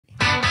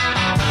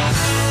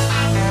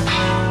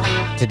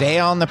Today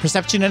on the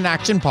Perception in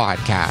Action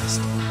podcast,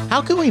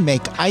 how can we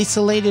make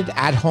isolated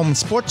at-home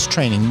sports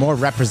training more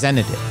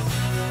representative?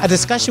 A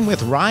discussion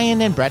with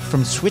Ryan and Brett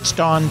from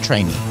SwitchedOn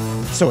Training.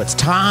 So it's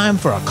time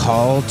for a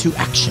call to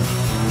action.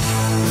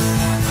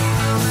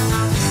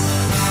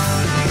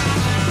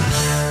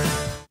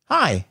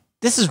 Hi,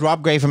 this is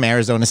Rob Gray from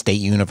Arizona State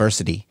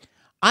University.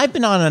 I've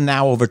been on a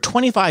now over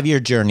 25-year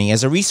journey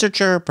as a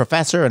researcher,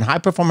 professor, and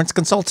high-performance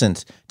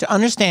consultant to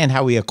understand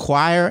how we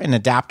acquire and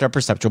adapt our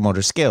perceptual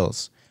motor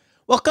skills.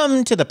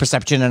 Welcome to the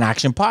Perception in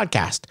Action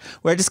podcast,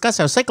 where I discuss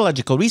how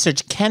psychological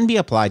research can be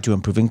applied to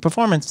improving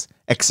performance,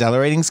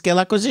 accelerating skill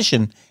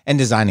acquisition, and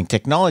designing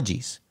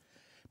technologies.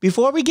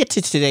 Before we get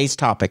to today's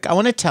topic, I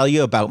want to tell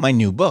you about my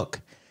new book.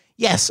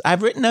 Yes,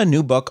 I've written a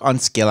new book on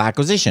skill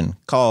acquisition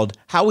called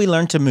How We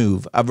Learn to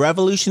Move, a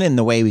revolution in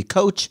the way we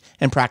coach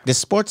and practice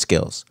sports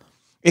skills.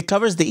 It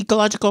covers the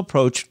ecological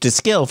approach to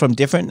skill from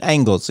different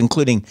angles,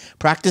 including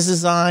practice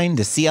design,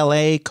 the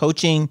CLA,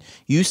 coaching,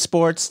 youth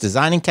sports,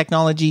 designing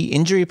technology,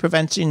 injury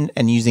prevention,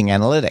 and using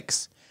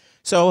analytics.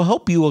 So I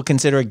hope you will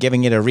consider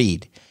giving it a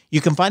read. You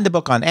can find the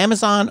book on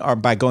Amazon or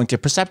by going to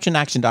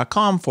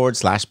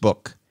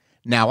perceptionaction.com/book.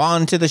 Now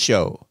on to the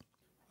show.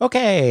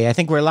 Okay, I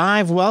think we're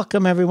live.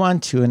 Welcome everyone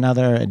to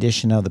another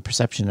edition of the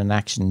Perception in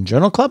Action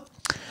Journal Club.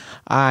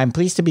 I'm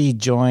pleased to be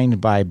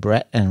joined by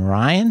Brett and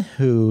Ryan,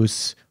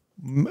 whose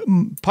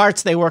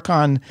parts they work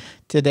on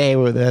today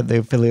were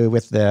they're affiliated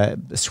with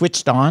the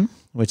SwitchedOn,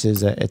 which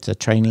is it's a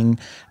training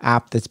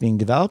app that's being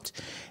developed.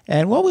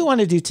 And what we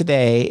want to do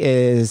today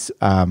is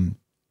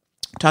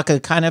talk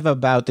kind of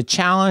about the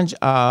challenge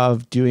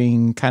of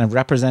doing kind of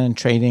representative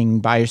training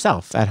by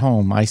yourself at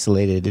home,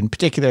 isolated. In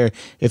particular,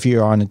 if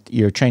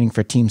you're training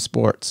for team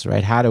sports,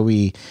 right? How do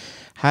we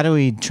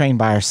train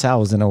by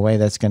ourselves in a way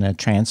that's going to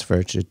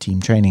transfer to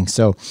team training?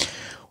 So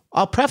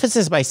I'll preface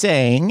this by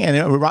saying,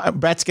 and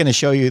Brett's going to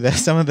show you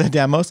some of the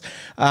demos.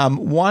 On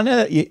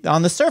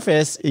the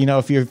surface,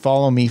 if you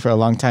follow me for a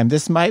long time,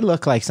 this might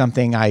look like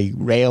something I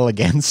rail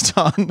against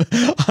on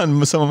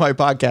some of my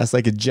podcasts,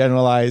 like a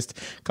generalized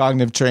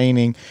cognitive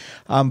training.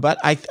 But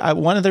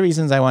one of the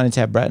reasons I wanted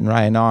to have Brett and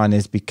Ryan on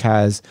is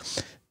because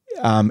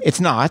it's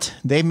not.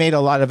 They've made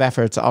a lot of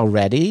efforts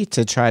already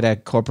to try to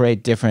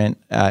incorporate different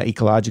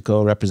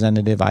ecological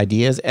representative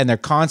ideas, and they're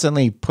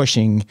constantly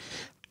pushing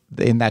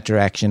in that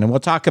direction. And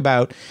we'll talk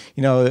about,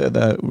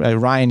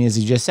 Ryan, as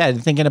you just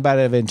said, thinking about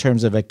it in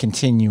terms of a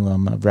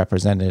continuum of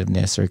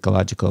representativeness or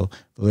ecological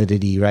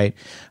validity, right?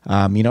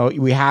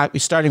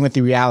 Starting with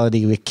the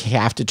reality, we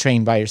have to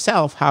train by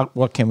yourself.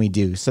 What can we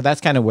do? So that's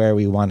kind of where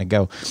we want to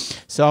go.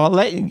 So I'll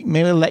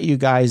let you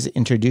guys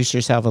introduce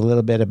yourself a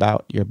little bit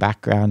about your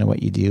background and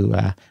what you do.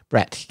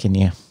 Brett, can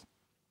you?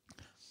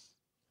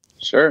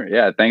 Sure.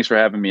 Yeah. Thanks for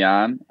having me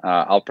on.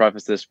 I'll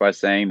preface this by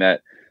saying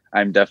that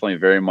I'm definitely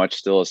very much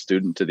still a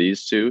student to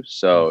these two,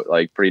 so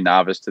like pretty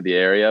novice to the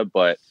area.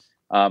 But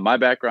my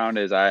background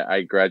is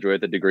I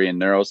graduated with a degree in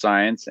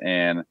neuroscience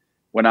and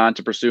went on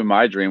to pursue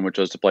my dream, which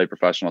was to play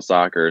professional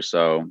soccer.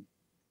 So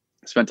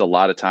I spent a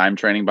lot of time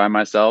training by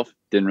myself,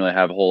 didn't really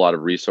have a whole lot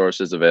of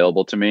resources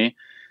available to me,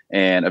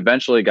 and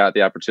eventually got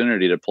the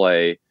opportunity to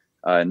play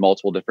in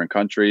multiple different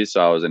countries. So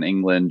I was in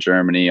England,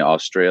 Germany,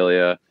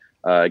 Australia.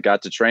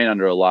 Got to train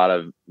under a lot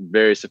of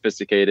very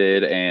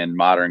sophisticated and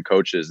modern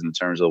coaches in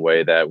terms of the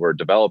way that we're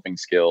developing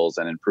skills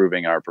and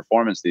improving our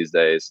performance these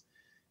days.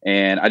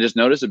 And I just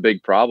noticed a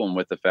big problem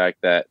with the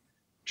fact that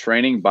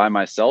training by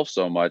myself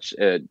so much,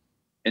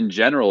 in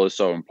general, is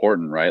so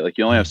important, right? Like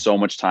you only have so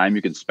much time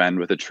you can spend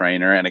with a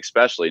trainer, and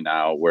especially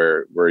now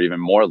where we're even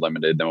more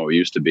limited than what we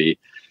used to be.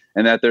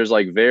 And that there's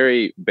like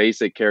very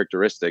basic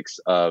characteristics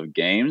of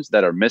games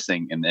that are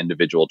missing in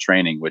individual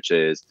training, which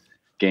is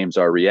games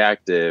are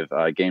reactive,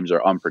 games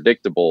are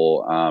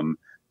unpredictable.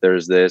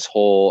 There's this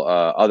whole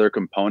other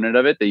component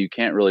of it that you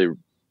can't really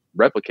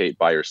replicate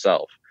by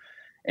yourself.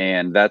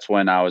 And that's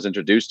when I was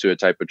introduced to a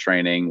type of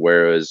training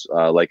where it was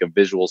like a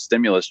visual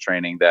stimulus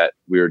training that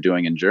we were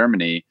doing in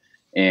Germany.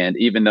 And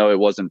even though it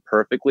wasn't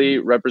perfectly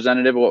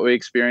representative of what we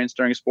experienced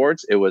during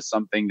sports, it was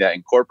something that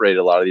incorporated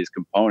a lot of these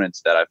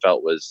components that I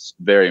felt was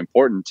very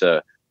important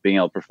to being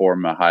able to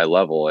perform at a high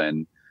level.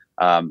 And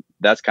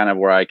that's kind of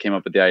where I came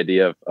up with the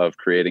idea of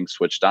creating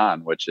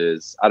SwitchedOn, which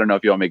is, I don't know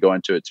if you want me to go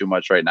into it too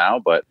much right now,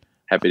 but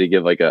happy to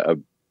give like a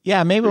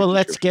yeah, maybe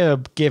let's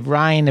give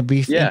Ryan a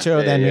brief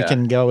intro, then we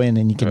can go in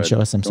and you can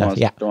show us some stuff.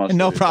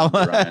 No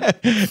problem.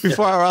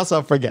 Before I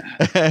also forget.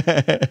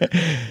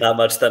 Not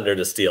much thunder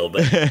to steal,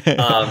 but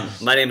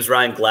my name is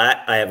Ryan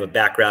Glatt. I have a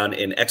background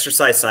in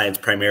exercise science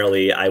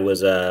primarily.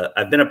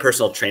 I've been a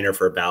personal trainer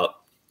for about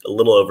a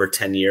little over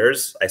 10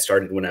 years. I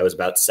started when I was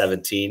about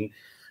 17.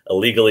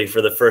 Illegally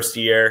for the first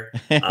year.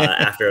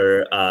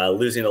 After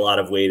losing a lot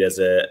of weight as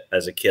a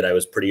kid, I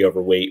was pretty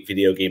overweight,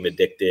 video game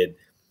addicted.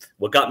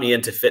 What got me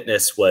into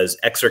fitness was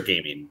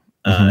exergaming,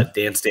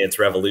 Dance Dance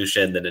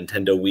Revolution, the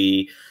Nintendo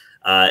Wii.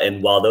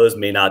 And while those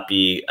may not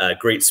be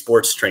great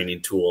sports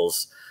training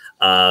tools,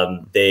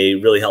 they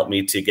really helped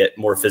me to get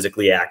more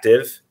physically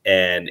active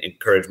and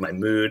encourage my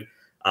mood.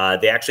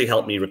 They actually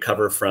helped me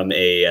recover from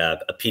a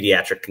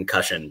pediatric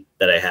concussion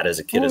that I had as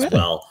a kid as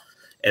well.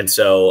 And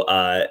so,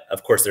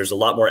 of course, there's a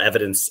lot more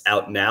evidence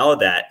out now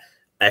that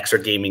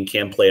exergaming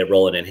can play a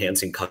role in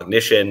enhancing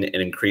cognition and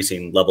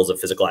increasing levels of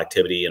physical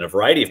activity in a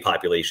variety of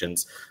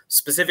populations,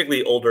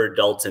 specifically older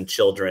adults and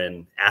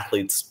children,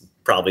 athletes,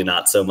 probably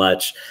not so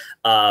much.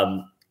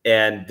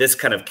 And this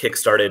kind of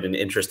kickstarted an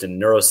interest in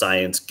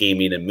neuroscience,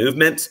 gaming, and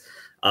movement,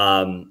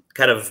 kind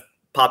of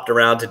popped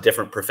around to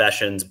different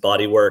professions,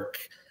 bodywork,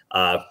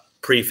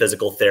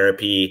 pre-physical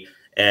therapy.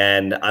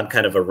 And I'm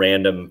kind of a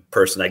random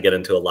person. I get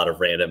into a lot of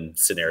random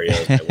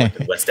scenarios. I worked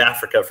in West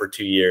Africa for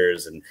 2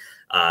 years and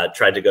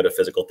tried to go to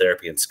physical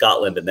therapy in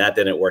Scotland, and that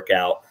didn't work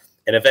out.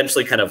 And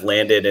eventually kind of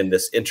landed in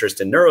this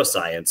interest in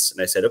neuroscience.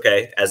 And I said,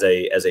 okay, as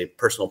a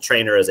personal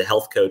trainer, as a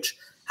health coach,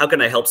 how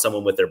can I help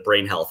someone with their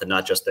brain health and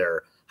not just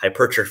their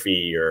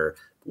hypertrophy or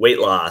weight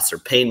loss or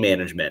pain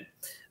management?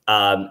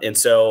 And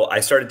so I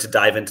started to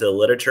dive into the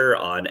literature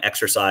on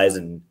exercise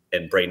and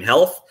brain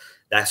health.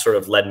 That sort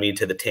of led me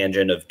to the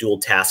tangent of dual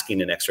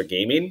tasking and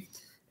exergaming.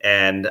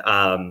 And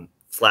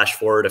flash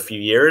forward a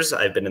few years,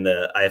 I've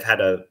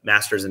had a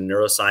master's in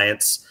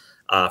neuroscience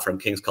from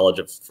King's College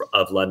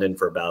of London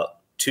for about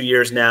 2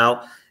 years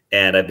now.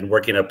 And I've been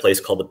working at a place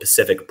called the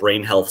Pacific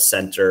Brain Health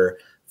Center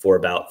for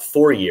about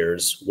 4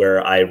 years,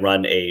 where I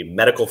run a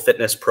medical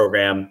fitness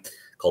program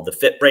called the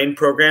Fit Brain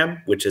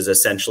program, which is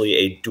essentially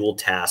a dual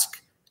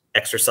task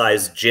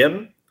exercise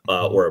gym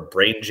or a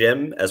brain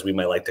gym, as we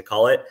might like to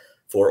call it,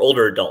 for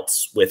older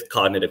adults with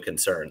cognitive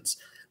concerns.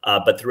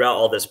 But throughout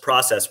all this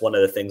process, one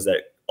of the things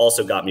that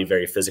also got me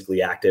very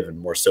physically active and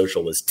more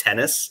social was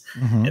tennis.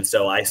 And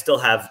so I still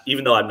have,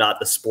 even though I'm not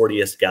the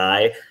sportiest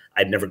guy,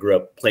 I never grew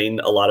up playing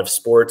a lot of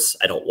sports.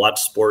 I don't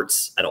watch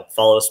sports. I don't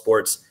follow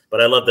sports,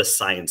 but I love the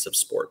science of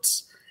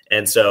sports.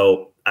 And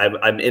so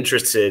I'm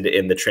interested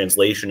in the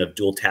translation of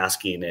dual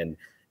tasking and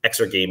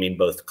exergaming,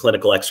 both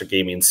clinical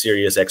exergaming,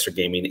 serious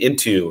exergaming,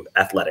 into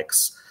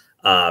athletics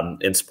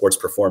and sports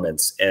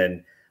performance.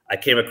 And I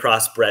came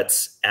across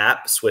Brett's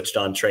app,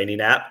 SwitchedOn Training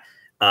app,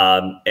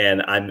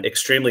 and I'm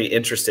extremely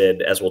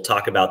interested, as we'll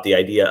talk about, the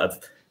idea of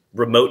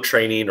remote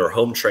training or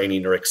home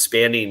training or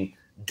expanding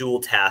dual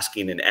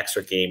tasking and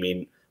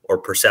exergaming or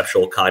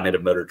perceptual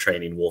cognitive motor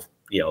training.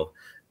 We'll,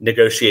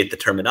 negotiate the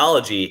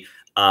terminology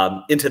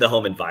into the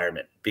home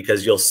environment,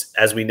 because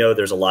as we know,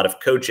 there's a lot of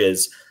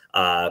coaches,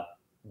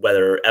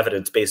 whether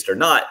evidence-based or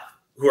not,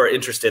 who are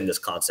interested in this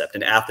concept,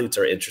 and athletes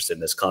are interested in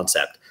this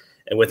concept.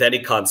 And with any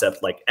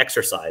concept like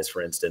exercise,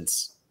 for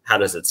instance, how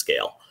does it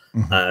scale?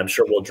 I'm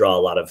sure we'll draw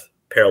a lot of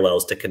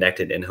parallels to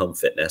connected in-home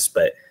fitness,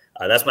 but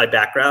that's my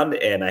background,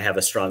 and I have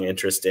a strong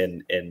interest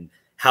in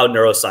how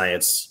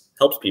neuroscience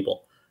helps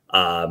people,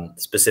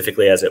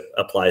 specifically as it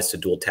applies to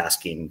dual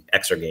tasking,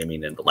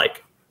 exergaming, and the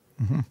like.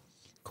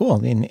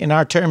 Cool. In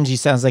our terms, you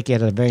sounds like you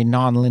had a very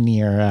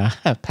non-linear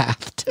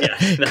path.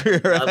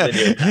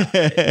 Non-linear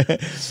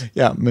path.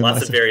 Yeah,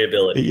 lots of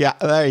variability. Yeah,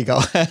 there you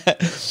go.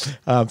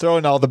 Throw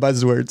in all the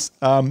buzzwords.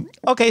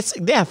 Okay, so,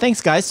 yeah,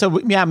 thanks, guys. So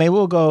yeah, maybe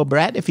we'll go,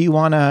 Brett, if you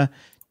want to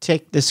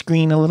take the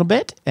screen a little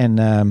bit,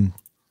 and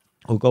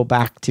we'll go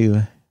back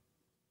to.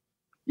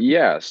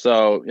 Yeah.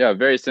 So yeah,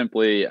 very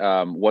simply,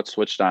 what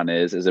SwitchedOn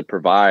is it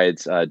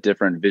provides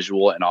different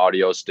visual and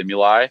audio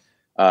stimuli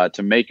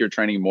to make your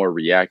training more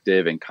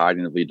reactive and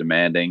cognitively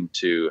demanding,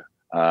 to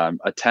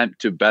attempt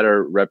to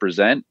better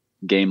represent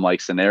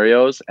game-like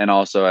scenarios. And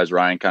also, as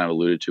Ryan kind of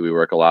alluded to, we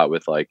work a lot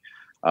with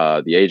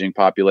the aging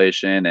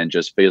population and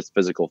just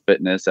physical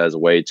fitness as a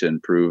way to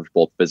improve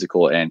both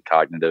physical and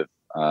cognitive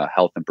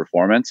health and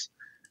performance.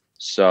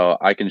 So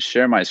I can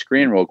share my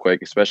screen real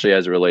quick, especially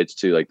as it relates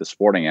to the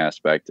sporting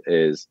aspect.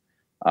 Is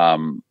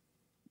 1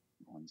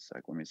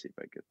 sec, let me see if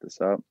I get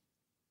this up.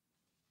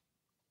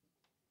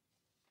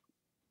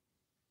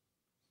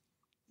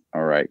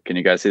 All right. Can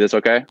you guys see this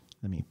okay?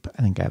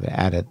 I think I have it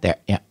added there.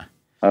 Yeah.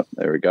 Oh,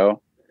 there we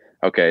go.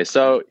 Okay.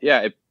 So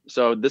yeah.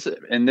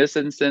 In this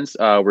instance,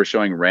 we're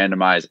showing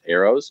randomized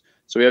arrows.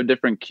 So we have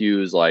different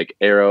cues like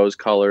arrows,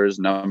 colors,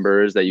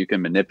 numbers that you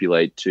can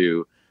manipulate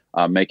to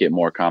make it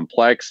more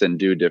complex and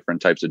do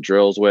different types of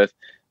drills with.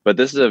 But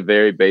this is a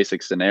very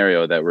basic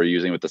scenario that we're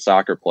using with the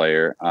soccer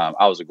player.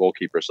 I was a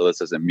goalkeeper, so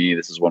this isn't me.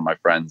 This is one of my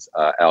friends,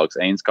 Alex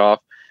Ainskoff.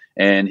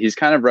 And he's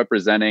kind of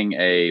representing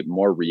a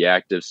more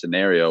reactive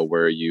scenario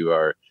where you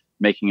are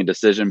making a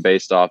decision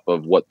based off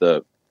of what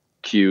the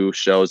cue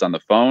shows on the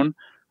phone.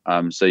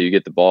 So you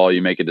get the ball,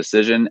 you make a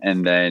decision,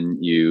 and then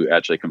you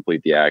actually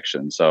complete the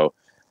action. So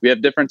we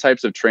have different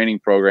types of training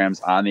programs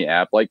on the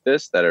app like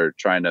this that are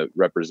trying to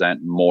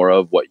represent more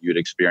of what you'd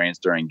experience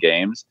during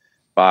games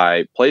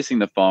by placing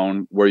the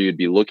phone where you'd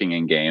be looking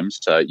in games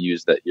to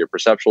use your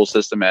perceptual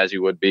system as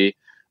you would be,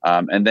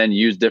 and then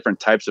use different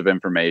types of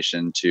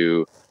information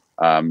to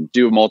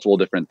do multiple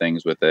different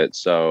things with it.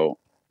 So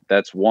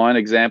that's one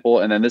example.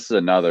 And then this is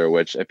another,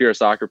 which if you're a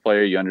soccer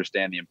player, you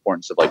understand the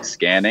importance of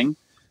scanning.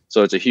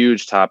 So it's a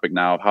huge topic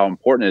now of how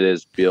important it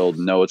is to be able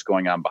to know what's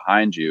going on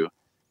behind you.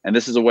 And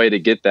this is a way to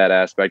get that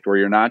aspect where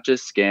you're not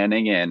just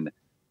scanning and,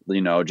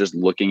 just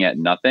looking at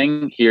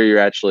nothing. Here, you're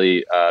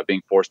actually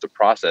being forced to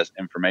process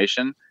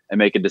information and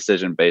make a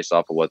decision based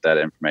off of what that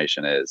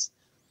information is.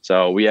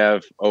 So we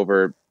have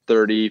over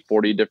 30,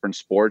 40 different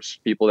sports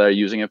people that are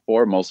using it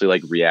for, mostly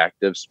like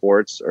reactive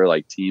sports or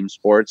like team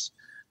sports.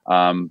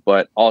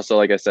 But also,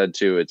 like I said,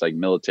 too, it's like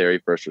military,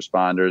 first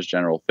responders,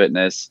 general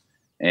fitness.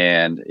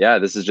 And yeah,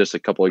 this is just a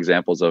couple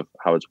examples of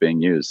how it's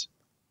being used.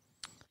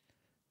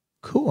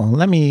 Cool.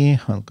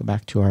 I'll go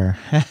back to our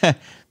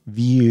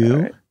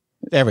view. Right.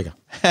 There we go.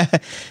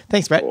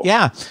 Thanks, Brett. Cool.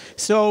 Yeah.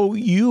 So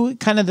you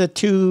kind of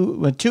two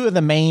of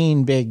the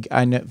main big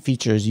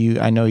features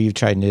I know you've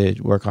tried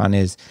to work on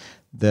is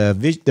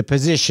the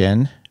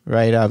position,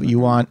 right? You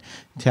want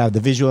to have the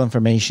visual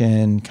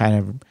information kind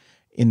of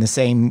in the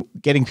same,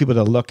 getting people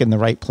to look in the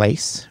right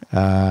place,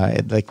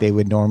 like they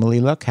would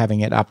normally look,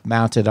 having it up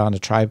mounted on a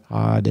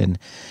tripod, and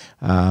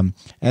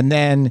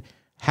then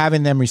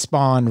having them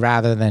respond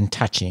rather than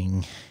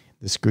touching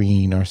the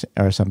screen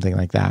or something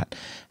like that,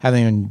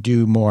 having them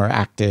do more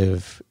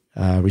active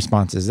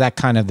responses. That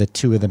kind of the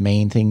two of the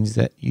main things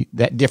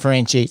that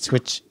differentiate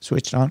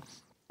SwitchedOn.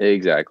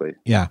 Exactly.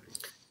 Yeah.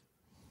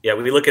 Yeah,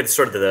 we look at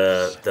sort of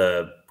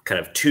the kind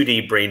of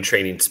 2D brain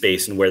training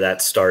space and where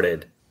that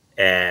started.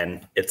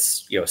 And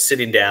it's,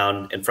 sitting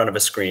down in front of a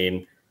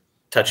screen,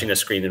 touching a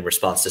screen in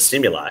response to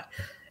stimuli.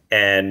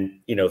 And,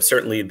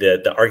 certainly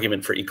the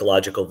argument for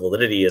ecological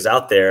validity is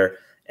out there.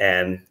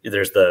 And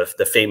there's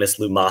the famous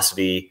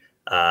lumosity,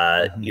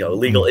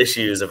 legal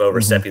issues of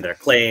overstepping their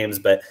claims,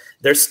 but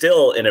they're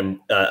still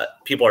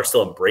people are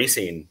still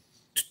embracing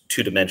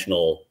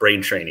two-dimensional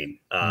brain training.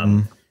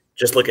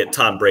 Just look at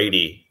Tom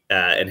Brady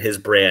and his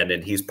brand,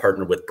 and he's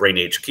partnered with Brain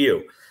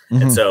HQ.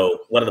 And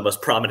so one of the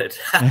most prominent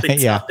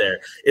athletes out there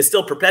is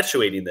still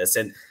perpetuating this.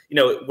 And,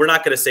 we're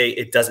not going to say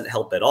it doesn't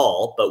help at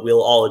all, but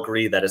we'll all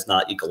agree that it's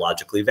not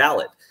ecologically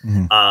valid.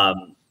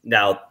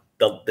 Now,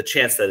 the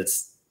chance that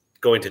it's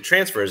going to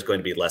transfer is going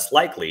to be less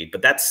likely,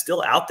 but that's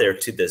still out there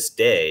to this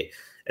day.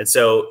 And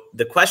so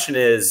the question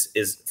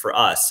is for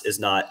us is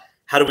not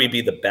how do we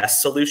be the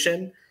best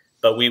solution,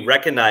 but we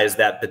recognize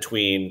that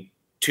between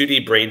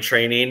 2D brain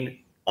training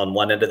on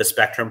one end of the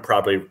spectrum,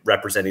 probably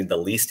representing the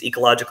least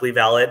ecologically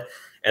valid,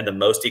 and the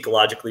most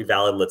ecologically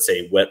valid, let's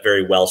say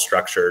very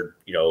well-structured,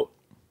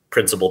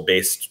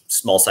 principle-based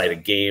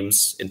small-sided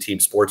games in team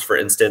sports, for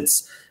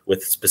instance,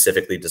 with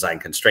specifically designed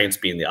constraints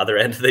being the other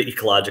end of the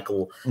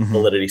ecological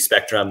validity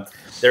spectrum.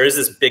 There is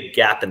this big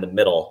gap in the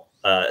middle,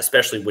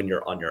 especially when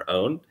you're on your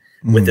own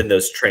within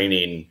those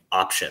training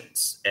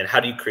options. And how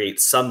do you create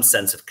some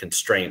sense of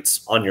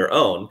constraints on your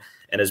own?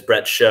 And as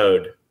Brett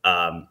showed,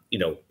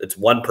 it's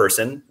one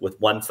person with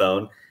one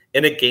phone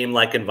in a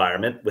game-like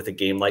environment with a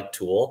game-like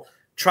tool,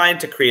 trying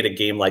to create a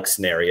game-like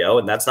scenario.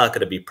 And that's not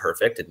going to be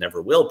perfect. It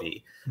never will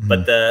be.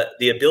 But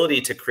the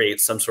ability to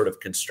create some sort of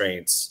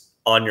constraints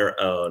on your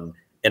own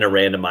in a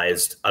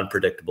randomized,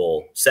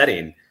 unpredictable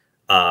setting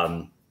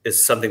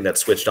is something that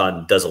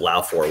SwitchedOn does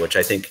allow for, which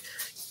I think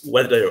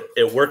whether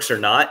it works or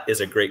not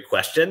is a great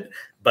question,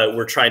 but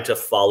we're trying to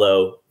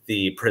follow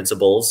the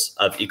principles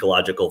of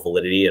ecological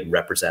validity and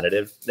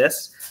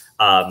representativeness.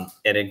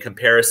 And in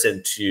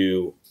comparison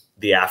to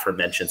the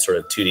aforementioned sort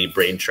of 2D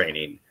brain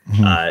training,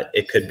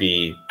 it could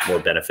be more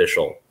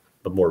beneficial,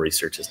 but more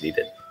research is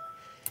needed.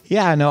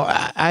 Yeah, no,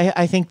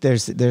 I think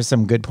there's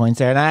some good points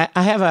there, and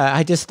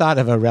I just thought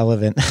of a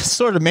relevant,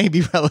 sort of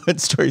maybe relevant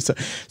story.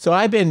 So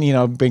I've been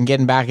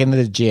getting back into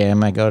the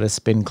gym. I go to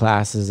spin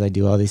classes. I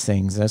do all these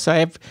things. So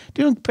I'm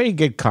doing pretty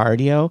good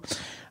cardio.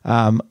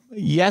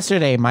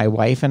 Yesterday, my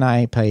wife and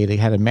I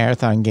had a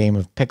marathon game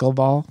of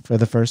pickleball for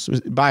the first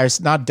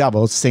not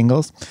doubles,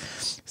 singles.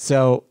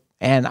 So.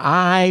 And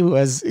I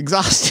was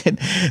exhausted.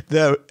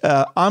 The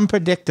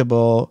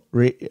unpredictable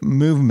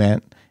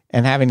movement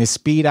and having to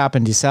speed up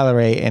and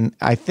decelerate, and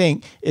I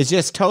think it's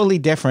just totally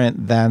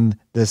different than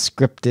the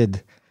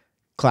scripted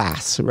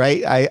class,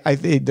 right? I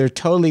think they're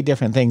totally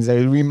different things.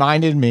 It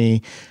reminded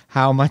me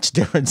how much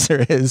difference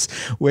there is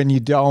when you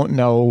don't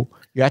know.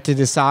 You have to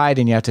decide,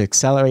 and you have to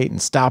accelerate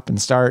and stop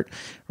and start,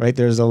 right?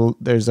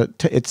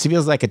 It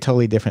feels like a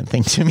totally different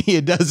thing to me.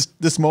 It does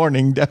this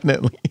morning,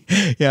 definitely.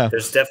 Yeah.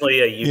 There's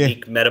definitely a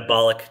unique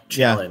metabolic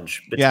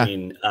challenge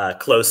between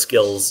closed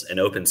skills and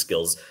open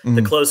skills.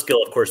 The closed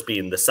skill, of course,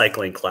 being the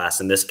cycling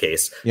class in this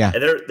case. Yeah.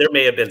 And there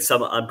may have been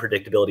some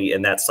unpredictability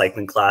in that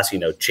cycling class,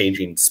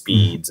 changing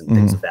speeds and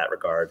things of that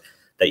regard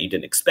that you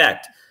didn't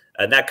expect.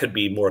 And that could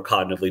be more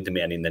cognitively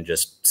demanding than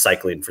just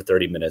cycling for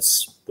 30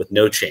 minutes with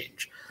no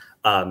change.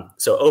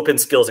 So open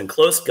skills and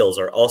closed skills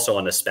are also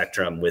on a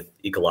spectrum with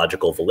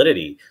ecological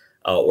validity,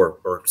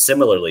 or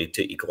similarly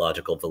to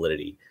ecological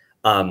validity.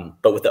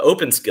 But with the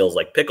open skills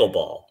like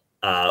pickleball,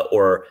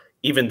 or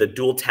even the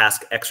dual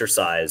task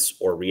exercise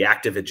or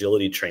reactive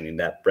agility training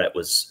that Brett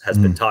has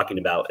been talking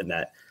about and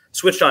that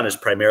SwitchedOn is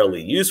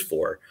primarily used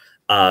for,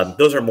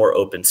 those are more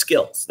open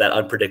skills. That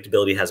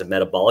unpredictability has a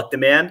metabolic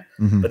demand,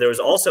 but there was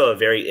also a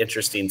very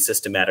interesting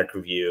systematic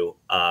review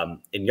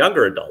in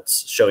younger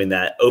adults showing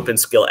that open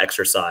skill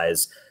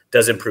exercise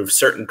does improve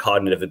certain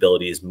cognitive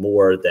abilities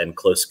more than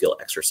closed skill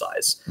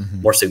exercise,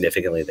 more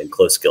significantly than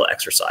closed skill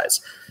exercise.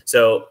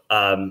 So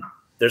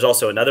there's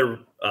also another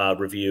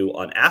review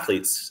on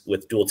athletes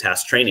with dual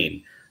task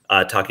training,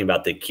 talking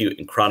about the acute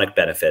and chronic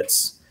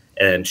benefits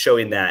and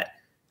showing that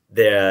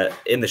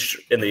in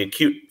the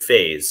acute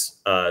phase,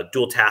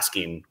 dual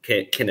tasking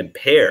can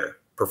impair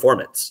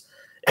performance.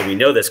 And we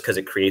know this because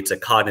it creates a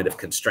cognitive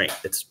constraint.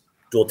 It's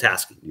dual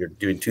tasking. You're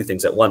doing two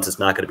things at once. It's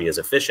not going to be as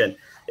efficient.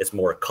 It's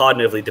more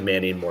cognitively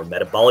demanding, more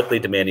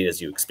metabolically demanding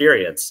as you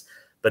experience.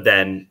 But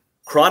then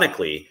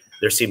chronically,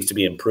 there seems to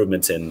be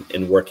improvements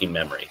in working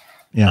memory,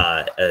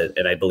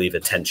 and I believe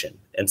attention.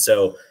 And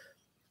so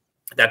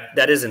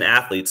that is an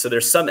athlete. So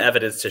there's some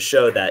evidence to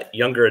show that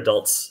younger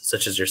adults,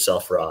 such as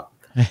yourself, Rob,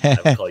 I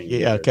would call you.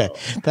 Yeah. Okay. Adult.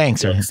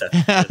 Thanks, sir.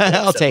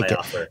 I'll take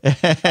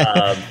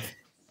it.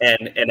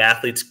 And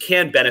athletes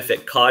can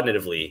benefit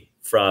cognitively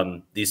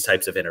from these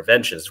types of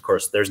interventions. Of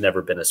course, there's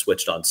never been a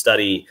switched on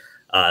study.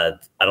 I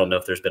don't know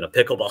if there's been a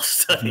pickleball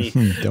study,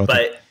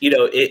 but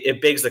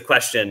it begs the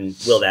question: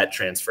 will that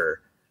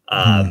transfer?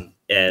 And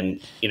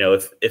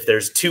if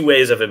there's two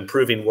ways of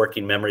improving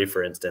working memory,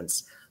 for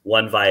instance,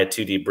 one via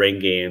 2D brain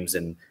games,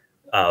 and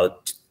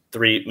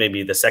three,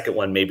 maybe the second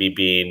one maybe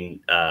being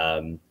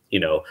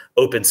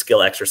open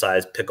skill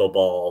exercise,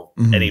 pickleball,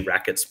 any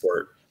racket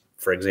sport,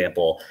 for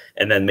example,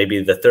 and then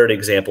maybe the third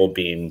example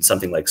being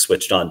something like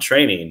switched on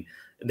training.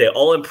 They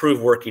all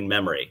improve working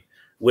memory.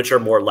 Which are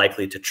more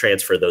likely to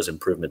transfer those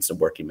improvements in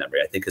working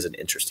memory, I think, is an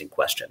interesting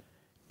question.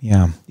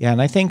 Yeah.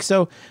 And I think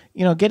so,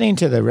 getting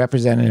to the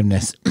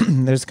representativeness,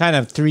 there's kind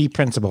of three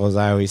principles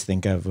I always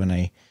think of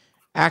when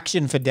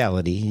action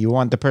fidelity. You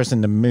want the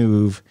person to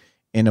move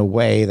in a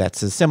way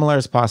that's as similar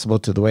as possible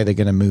to the way they're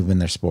going to move in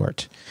their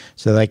sport.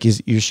 So like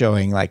you're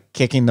showing, like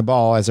kicking the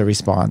ball as a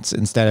response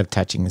instead of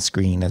touching the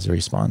screen as a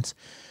response.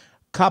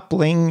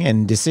 Coupling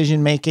and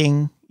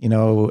decision-making,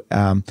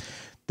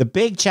 the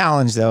big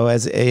challenge, though,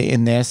 as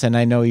in this, and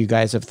I know you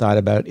guys have thought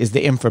about, is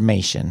the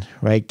information,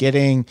 right?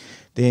 Getting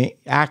the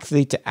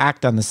athlete to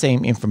act on the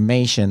same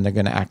information they're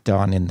going to act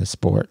on in the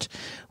sport,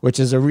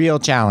 which is a real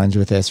challenge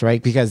with this,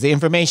 right? Because the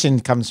information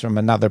comes from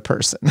another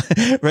person,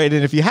 right?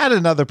 And if you had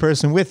another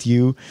person with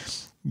you,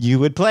 you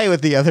would play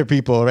with the other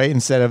people, right?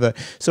 Instead of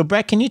So,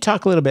 Brett, can you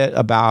talk a little bit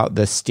about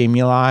the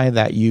stimuli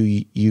that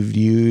you've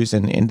used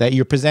and that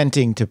you're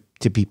presenting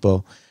to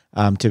people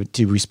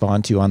to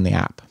respond to on the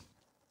app?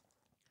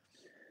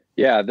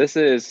 Yeah, this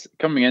is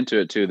coming into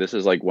it too. This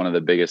is like one of the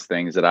biggest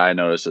things that I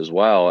noticed as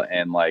well.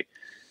 And like,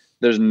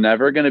 there's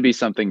never going to be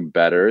something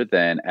better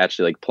than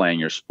actually like playing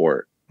your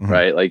sport,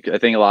 right? Like, I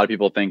think a lot of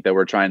people think that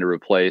we're trying to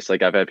replace,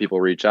 like I've had people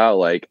reach out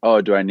like,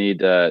 oh, do I need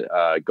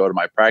to go to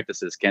my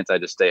practices? Can't I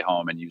just stay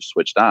home and use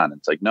switched on?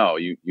 It's like, no,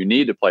 you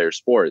need to play your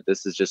sport.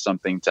 This is just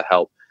something to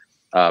help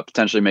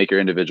potentially make your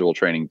individual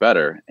training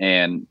better.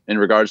 And in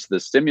regards to the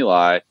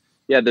stimuli,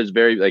 yeah, there's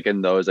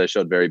in those, I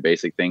showed very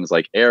basic things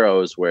like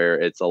arrows where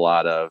it's a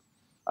lot of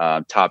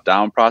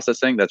top-down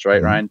processing. That's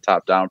right, Ryan.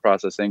 Top-down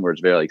processing, where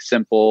it's very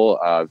simple,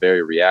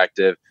 very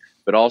reactive.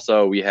 But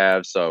also we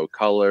have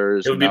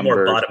colors. It would be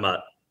more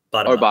bottom-up.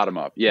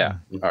 Bottom-up. Yeah.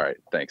 All right.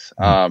 Thanks.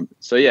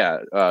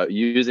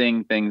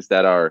 Using things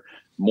that are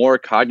more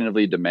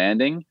cognitively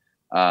demanding.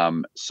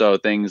 So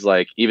things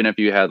like, even if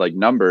you had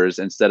numbers,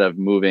 instead of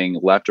moving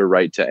left or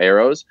right to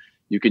arrows,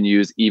 you can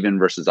use even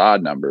versus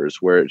odd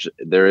numbers, where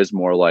there is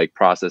more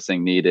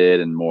processing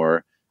needed and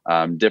more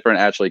different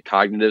actually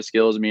cognitive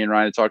skills. Me and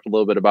Ryan talked a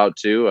little bit about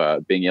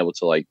too, being able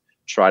to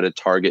try to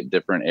target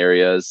different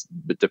areas,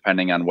 but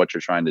depending on what you're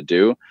trying to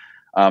do,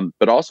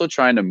 but also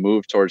trying to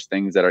move towards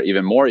things that are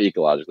even more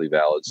ecologically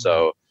valid.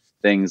 So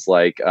things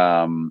like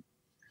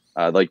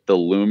the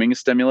looming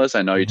stimulus.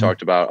 I know you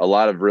talked about a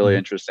lot of really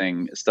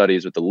interesting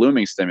studies with the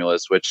looming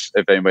stimulus, which,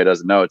 if anybody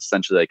doesn't know, it's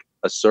essentially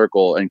a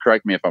circle, and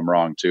correct me if I'm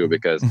wrong too,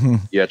 because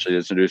you actually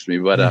introduced me,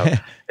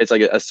 but it's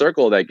like a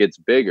circle that gets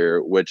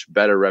bigger, which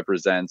better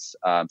represents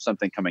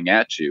something coming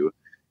at you.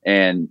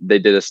 And they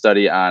did a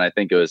study on, I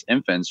think it was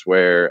infants,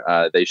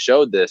 where they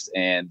showed this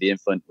and the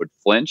infant would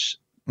flinch,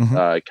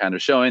 kind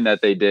of showing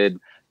that they did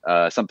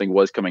something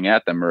was coming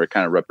at them, or it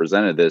kind of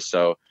represented this.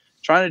 So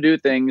trying to do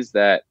things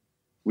that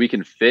we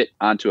can fit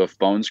onto a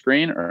phone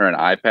screen or an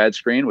iPad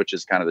screen, which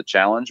is kind of the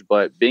challenge,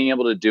 but being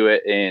able to do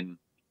it in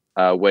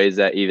ways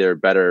that either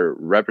better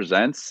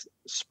represents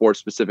sport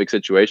specific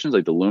situations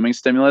like the looming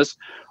stimulus,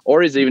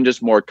 or is even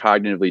just more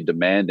cognitively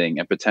demanding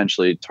and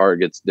potentially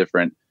targets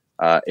different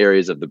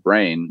areas of the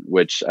brain,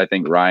 which I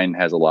think Ryan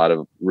has a lot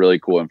of really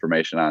cool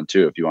information on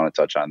too, if you want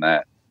to touch on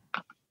that.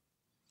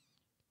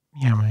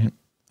 Yeah, right.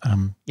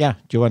 Do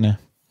you want to?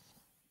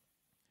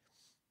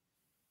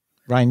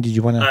 Ryan, did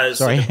you want to?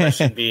 Sorry. So the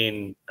question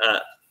being,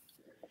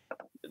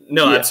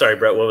 I'm sorry,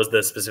 Brett. What was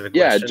the specific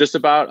question? Yeah, just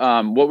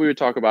about what we would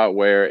talk about,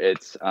 where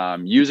it's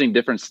using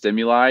different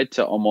stimuli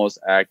to almost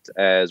act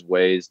as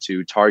ways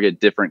to target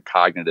different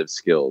cognitive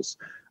skills.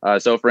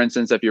 So, for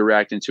instance, if you're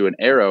reacting to an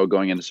arrow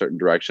going in a certain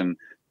direction,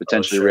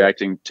 potentially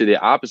reacting to the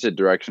opposite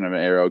direction of an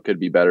arrow could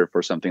be better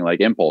for something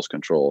like impulse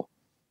control.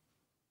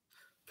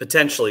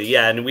 Potentially,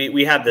 yeah. And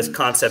we have this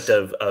concept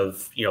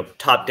of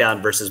top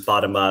down versus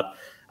bottom up.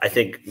 I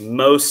think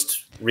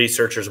most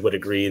researchers would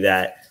agree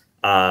that,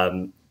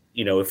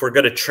 if we're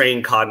going to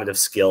train cognitive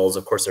skills,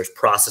 of course, there's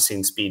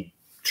processing speed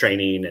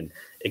training and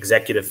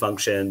executive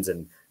functions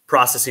and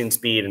processing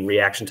speed and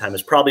reaction time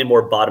is probably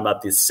more bottom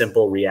up, these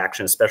simple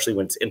reaction, especially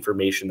when it's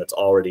information that's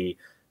already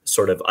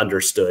sort of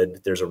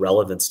understood. There's a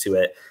relevance to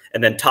it.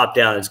 And then top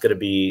down is going to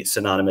be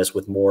synonymous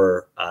with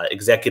more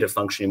executive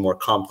functioning, more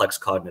complex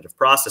cognitive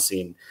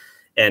processing.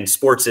 And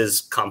sports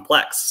is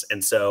complex.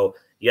 And so,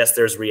 yes,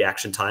 there's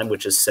reaction time,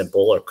 which is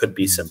simple or could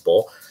be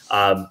simple.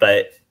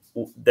 But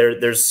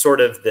there's sort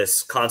of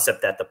this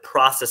concept that the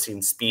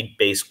processing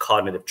speed-based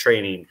cognitive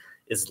training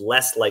is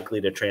less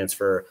likely to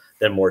transfer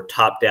than more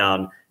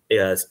top-down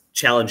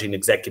challenging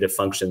executive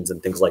functions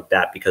and things like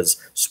that, because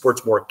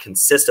sports more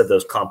consist of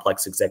those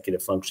complex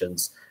executive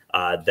functions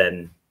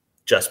than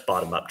just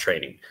bottom-up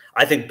training.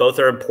 I think both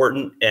are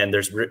important, and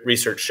there's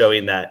research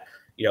showing that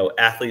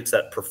athletes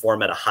that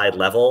perform at a high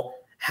level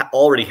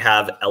already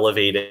have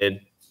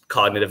elevated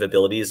cognitive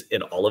abilities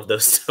in all of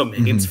those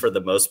domains for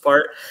the most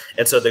part.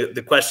 And so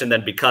the question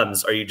then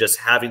becomes, are you just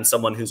having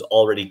someone who's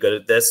already good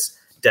at this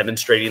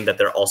demonstrating that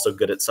they're also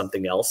good at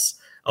something else?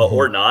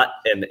 Or not,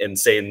 and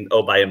saying,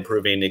 oh, by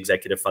improving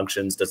executive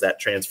functions, does that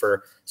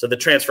transfer? So the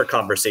transfer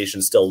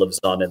conversation still lives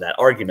on in that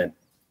argument.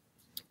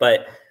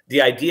 But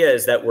the idea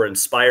is that we're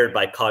inspired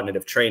by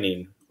cognitive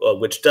training,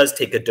 which does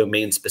take a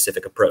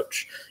domain-specific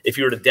approach. If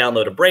you were to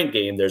download a brain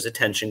game, there's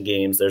attention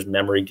games, there's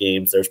memory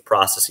games, there's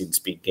processing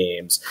speed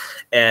games.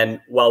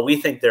 And while we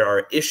think there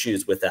are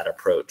issues with that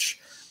approach,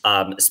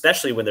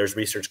 especially when there's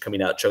research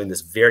coming out showing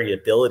this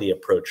variability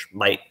approach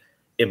might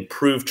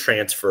improve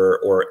transfer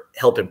or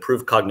help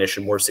improve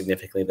cognition more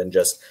significantly than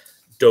just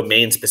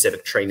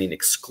domain-specific training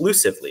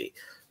exclusively,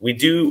 we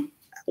do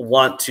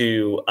want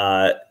to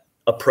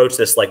approach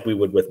this like we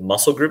would with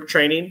muscle group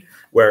training,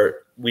 where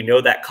we know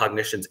that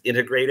cognition's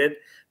integrated,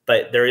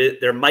 but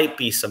there might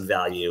be some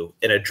value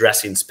in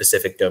addressing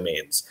specific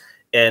domains.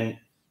 And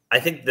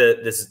I think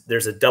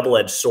there's a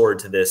double-edged sword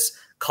to this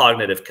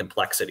cognitive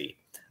complexity.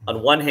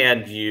 On one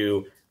hand,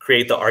 you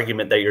create the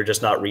argument that you're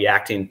just not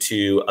reacting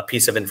to a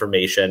piece of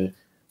information,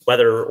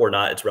 whether or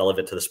not it's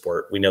relevant to the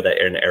sport. We know that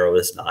an arrow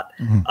is not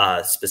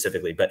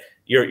specifically, but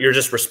you're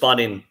just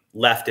responding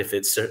left if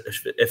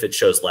it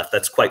shows left.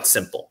 That's quite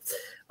simple.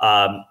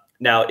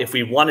 Now, if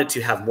we wanted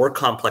to have more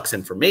complex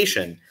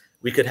information,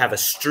 we could have a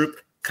Stroop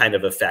kind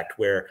of effect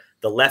where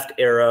the left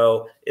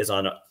arrow is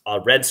on a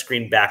red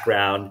screen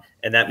background,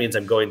 and that means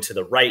I'm going to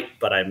the right,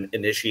 but I'm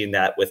initiating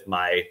that with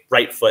my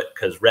right foot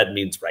because red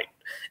means right.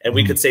 And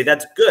we could say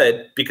that's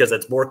good because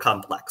it's more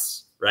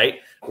complex, right?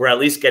 We're at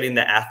least getting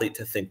the athlete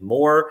to think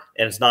more,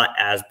 and it's not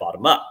as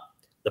bottom up.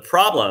 The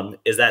problem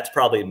is that's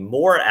probably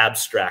more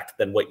abstract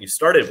than what you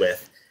started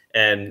with.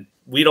 And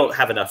we don't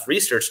have enough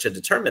research to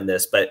determine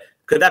this, but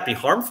could that be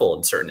harmful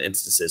in certain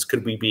instances?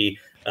 Could we be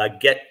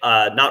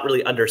not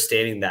really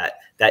understanding that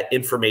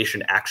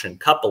information action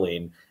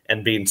coupling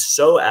and being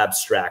so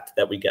abstract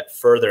that we get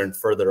further and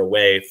further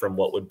away from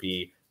what would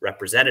be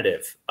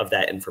representative of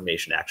that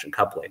information action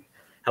coupling?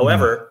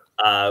 However,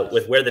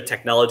 with where the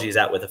technology is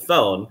at with a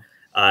phone,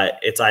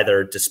 it's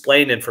either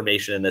displaying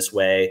information in this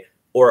way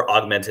or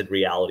augmented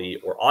reality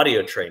or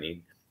audio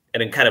training.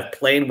 And in kind of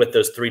playing with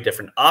those three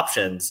different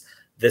options,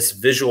 this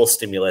visual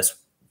stimulus,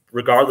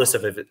 regardless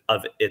of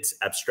its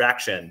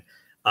abstraction,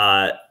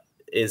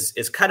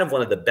 is kind of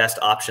one of the best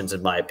options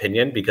in my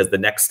opinion, because the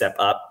next step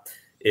up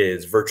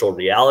is virtual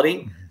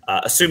reality,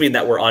 assuming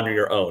that we're on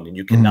your own and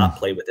you cannot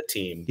play with a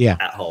team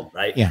at home,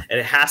 right? Yeah. And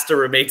it has to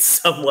remain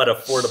somewhat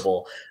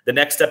affordable. The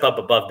next step up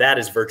above that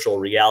is virtual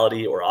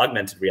reality or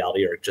augmented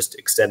reality or just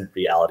extended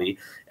reality.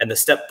 And the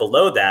step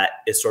below that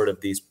is sort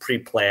of these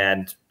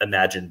pre-planned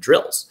imagined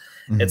drills.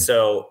 And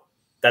so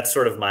that's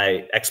sort of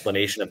my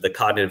explanation of the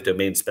cognitive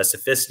domain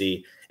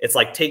specificity. It's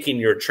like taking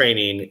your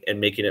training and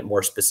making it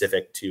more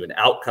specific to an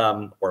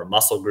outcome or a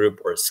muscle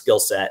group or a skill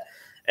set.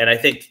 And I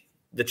think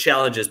the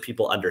challenge is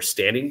people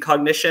understanding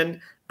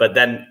cognition, but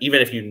then even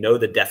if you know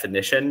the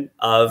definition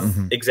of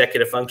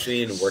executive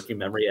functioning and working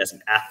memory as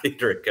an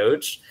athlete or a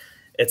coach,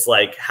 it's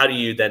like, how do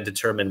you then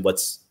determine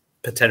what's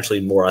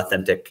potentially more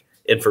authentic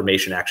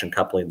information action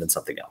coupling than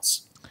something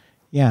else?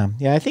 Yeah.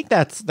 I think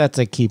that's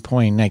a key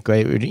point, Nick.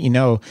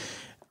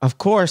 Of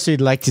course,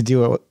 you'd like to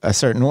do it a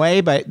certain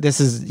way, but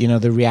this is,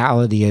 the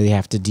reality you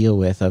have to deal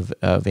with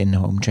of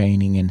in-home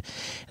training. And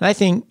I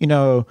think,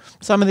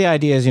 some of the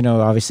ideas,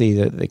 obviously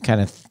the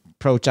kind of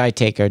approach I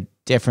take are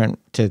different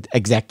to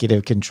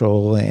executive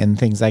control and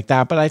things like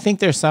that. But I think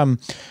there's some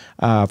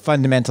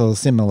fundamental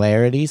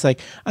similarities.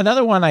 Like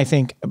another one, I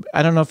think,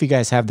 I don't know if you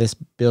guys have this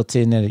built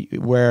in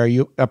where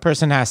a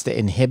person has to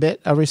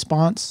inhibit a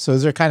response. So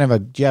is there kind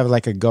of do you have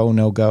like a go,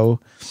 no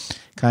go?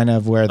 Kind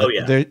of where we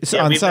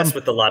mess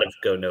with a lot of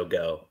go, no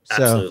go.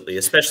 Absolutely.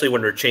 Especially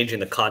when we're changing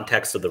the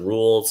context of the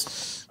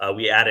rules.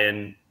 We add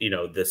in,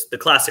 the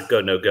classic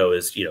go, no go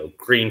is,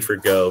 green for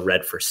go,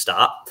 red for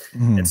stop.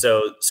 And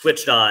so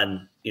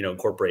SwitchedOn,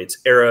 incorporates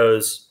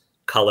arrows,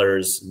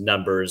 colors,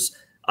 numbers.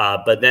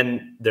 But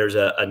then there's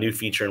a new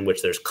feature in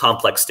which there's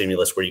complex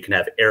stimulus where you can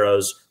have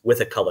arrows with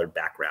a colored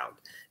background.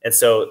 And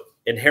so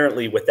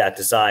inherently with that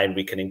design,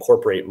 we can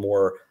incorporate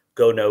more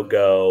go, no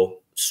go,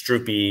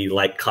 Stroopy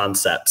like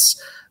concepts.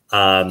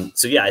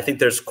 So yeah, I think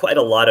there's quite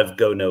a lot of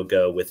go, no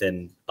go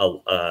within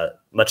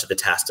much of the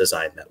task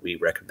design that we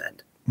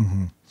recommend.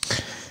 Mm-hmm.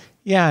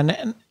 Yeah.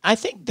 And I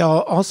think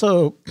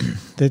also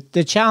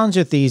the challenge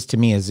with these to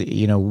me is,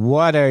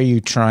 what are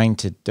you trying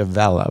to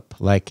develop?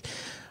 Like,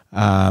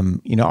 are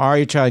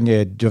you trying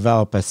to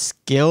develop a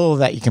skill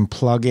that you can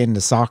plug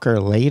into soccer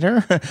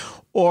later?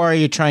 Or are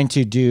you trying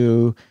to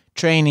do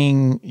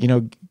training,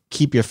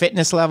 keep your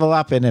fitness level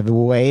up in a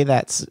way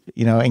that's,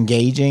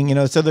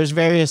 engaging, so there's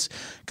various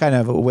kind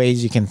of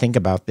ways you can think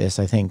about this.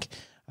 I think,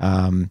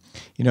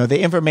 the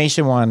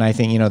information one, I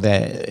think,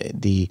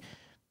 the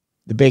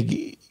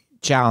big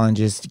challenge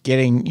is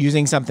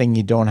using something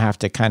you don't have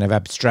to kind of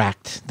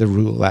abstract the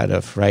rule out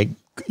of, right?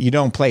 You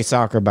don't play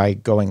soccer by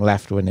going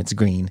left when it's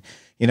green,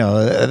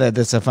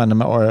 that's a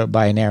fundamental, or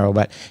by an arrow,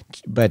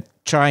 but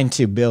trying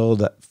to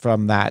build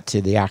from that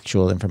to the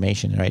actual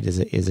information, right,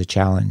 is a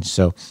challenge.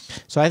 So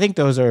I think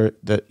those are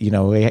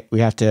we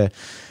have to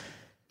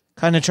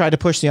kind of try to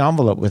push the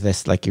envelope with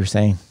this, like you're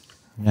saying.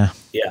 Yeah.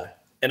 Yeah.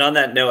 And on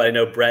that note, I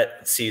know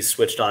Brett sees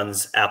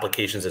SwitchedOn's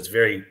applications. It's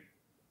very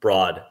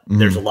broad. Mm-hmm.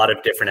 There's a lot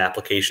of different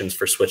applications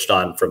for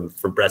SwitchedOn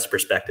from Brett's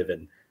perspective.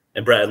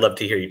 And Brett, I'd love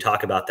to hear you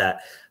talk about that.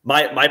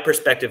 My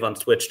perspective on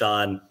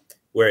SwitchedOn,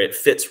 where it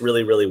fits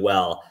really, really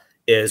well,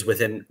 is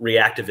within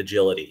reactive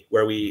agility,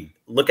 where we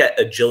look at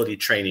agility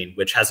training,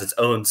 which has its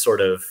own sort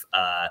of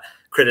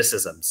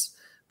criticisms.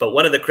 But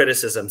one of the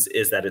criticisms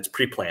is that it's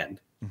pre-planned.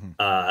 Mm-hmm.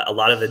 A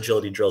lot of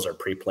agility drills are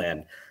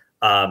pre-planned.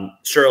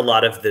 Sure, a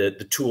lot of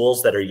the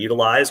tools that are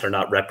utilized are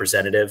not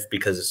representative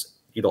because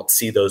you don't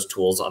see those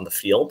tools on the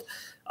field.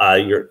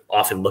 You're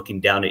often looking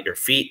down at your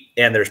feet,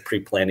 and there's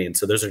pre-planning.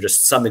 So those are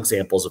just some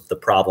examples of the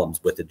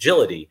problems with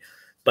agility.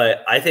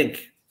 But I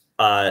think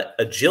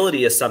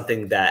agility is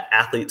something that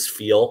athletes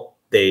feel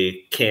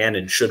they can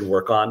and should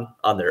work on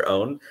their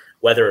own.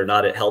 Whether or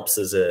not it helps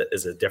is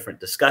a different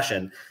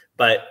discussion.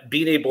 But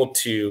being able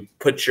to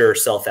put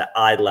yourself at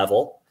eye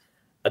level,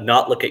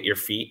 not look at your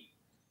feet,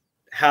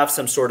 have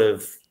some sort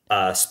of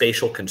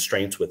spatial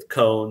constraints with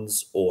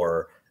cones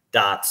or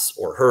dots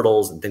or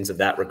hurdles and things of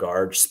that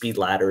regard, speed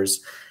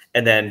ladders,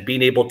 and then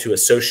being able to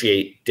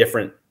associate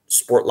different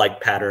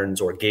sport-like patterns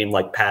or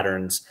game-like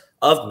patterns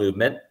of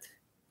movement,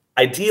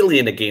 ideally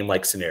in a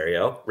game-like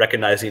scenario,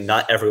 recognizing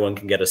not everyone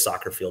can get a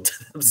soccer field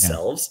to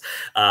themselves,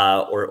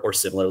 or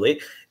similarly,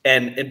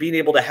 and being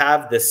able to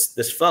have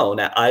this phone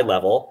at eye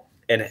level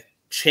and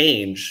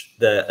change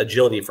the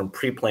agility from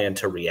pre-planned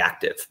to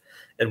reactive.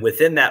 And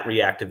within that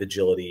reactive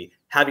agility,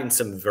 having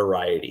some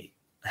variety,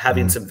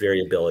 having some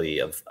variability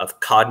of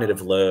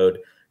cognitive load,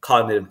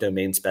 cognitive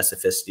domain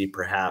specificity,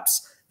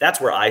 perhaps, that's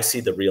where I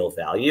see the real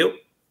value.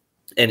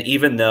 And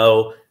even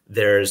though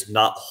there's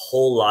not a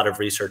whole lot of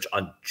research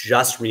on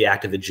just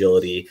reactive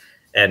agility,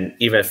 and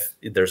even if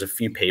there's a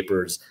few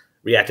papers,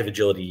 reactive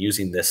agility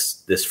using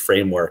this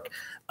framework,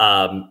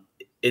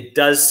 it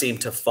does seem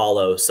to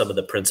follow some of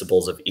the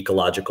principles of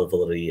ecological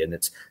validity, and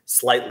it's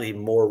slightly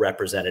more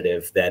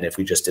representative than if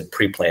we just did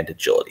pre-planned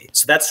agility.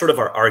 So that's sort of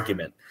our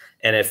argument.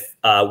 And if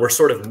we're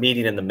sort of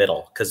meeting in the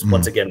middle, because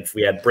once again, if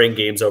we had brain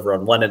games over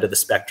on one end of the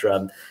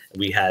spectrum, and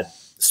we had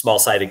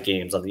small-sided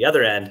games on the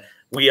other end,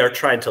 we are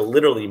trying to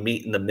literally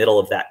meet in the middle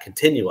of that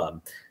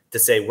continuum to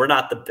say we're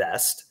not the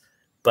best,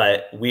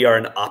 but we are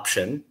an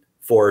option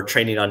for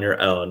training on your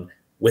own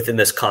within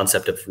this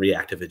concept of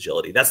reactive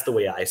agility. That's the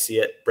way I see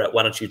it. Brett,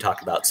 why don't you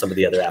talk about some of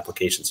the other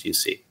applications you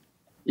see?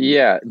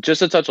 Yeah, just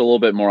to touch a little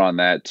bit more on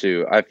that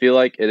too. I feel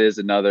like it is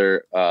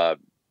another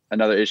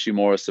issue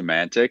more with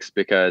semantics,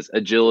 because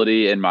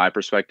agility, in my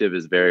perspective,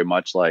 is very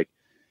much like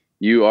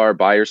you are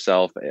by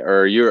yourself,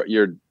 or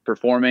you're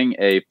performing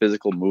a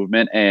physical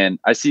movement, and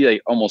I see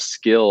like almost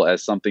skill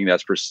as something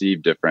that's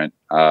perceived different,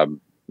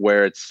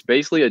 where it's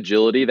basically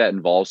agility that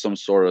involves some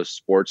sort of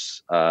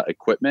sports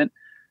equipment.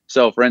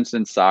 So, for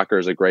instance, soccer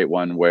is a great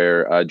one,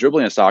 where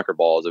dribbling a soccer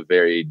ball is a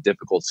very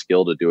difficult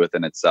skill to do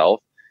within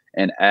itself,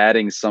 and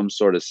adding some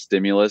sort of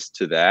stimulus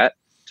to that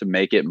to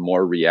make it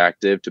more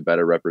reactive to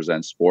better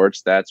represent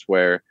sports. That's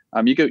where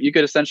you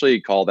could essentially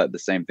call that the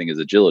same thing as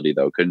agility,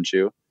 though, couldn't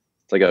you?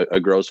 It's like a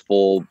gross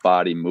full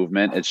body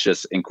movement. It's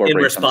just incorporating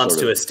in response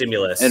to a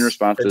stimulus. In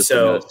response to a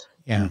stimulus.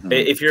 Yeah.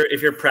 If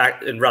you're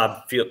and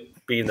Rob,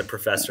 being the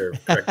professor,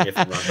 correct me if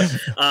I'm wrong,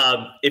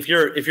 but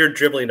if you're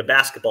dribbling a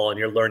basketball and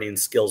you're learning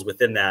skills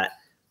within that,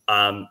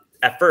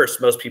 at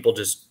first most people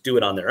just do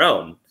it on their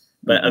own,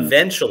 but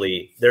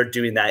eventually they're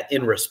doing that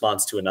in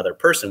response to another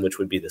person, which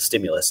would be the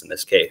stimulus in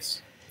this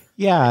case.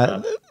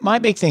 Yeah, my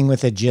big thing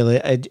with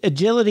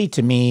agility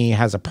to me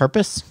has a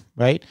purpose,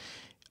 right?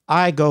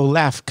 I go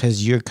left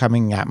because you're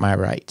coming at my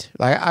right.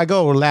 Like I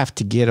go left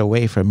to get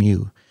away from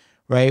you,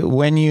 right?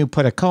 When you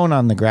put a cone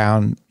on the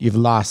ground, you've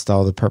lost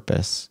all the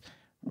purpose,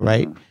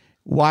 right?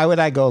 Why would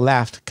I go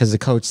left? Because the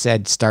coach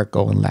said start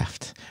going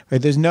left.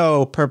 Right? There's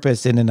no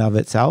purpose in and of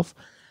itself.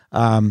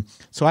 So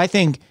I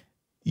think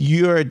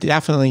you're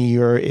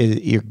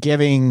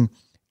giving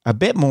a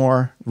bit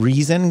more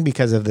reason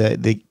because of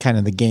the kind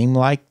of the game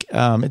like.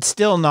 It's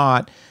still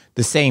not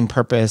the same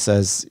purpose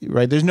as,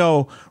 right? There's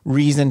no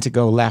reason to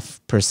go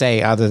left per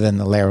se, other than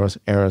the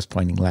arrows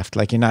pointing left.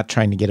 Like, you're not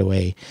trying to get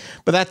away.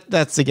 But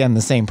that's again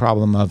the same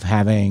problem of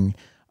having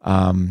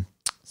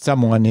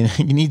someone. You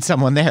need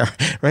someone there,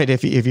 right?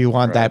 If you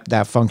want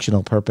that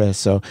functional purpose.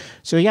 So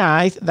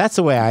yeah, that's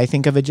the way I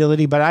think of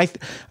agility. But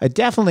I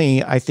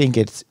definitely think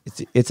it's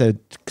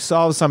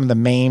solves some of the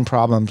main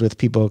problems with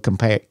people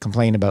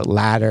complain about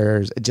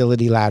ladders,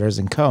 agility ladders,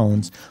 and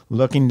cones.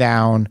 Looking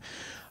down,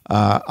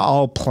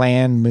 all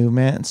planned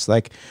movements.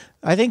 Like,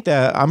 I think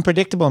the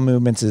unpredictable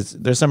movements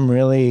there's some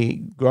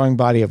really growing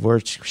body of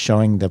work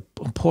showing the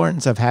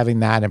importance of having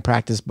that in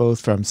practice,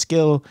 both from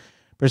skill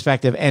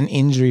perspective and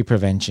injury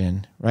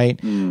prevention, right?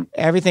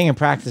 Everything in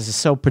practice is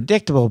so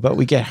predictable, but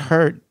we get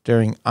hurt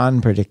during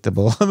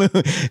unpredictable.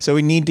 So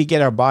we need to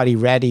get our body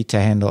ready to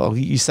handle, oh,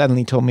 you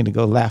suddenly told me to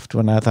go left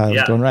when I thought I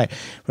was going right.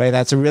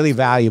 That's a really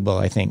valuable,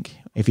 I think,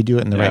 if you do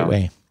it in the right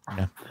way.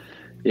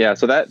 Yeah.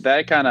 So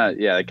that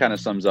kind of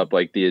sums up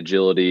like the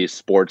agility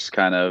sports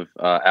kind of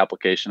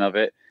application of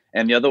it.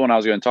 And the other one I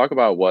was going to talk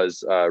about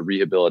was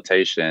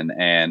rehabilitation.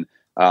 And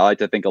I like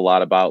to think a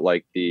lot about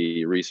like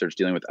the research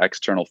dealing with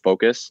external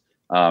focus.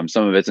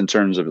 Some of it's in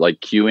terms of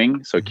like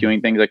cueing. So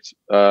cueing things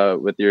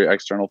with your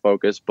external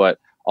focus, but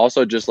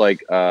also just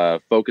like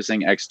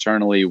focusing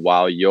externally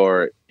while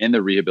you're in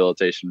the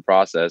rehabilitation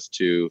process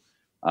to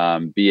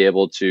be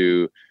able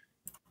to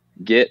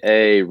get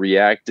a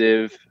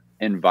reactive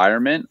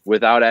environment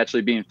without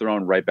actually being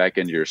thrown right back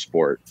into your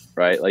sport,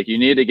 right? Like, you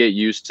need to get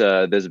used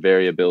to this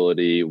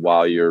variability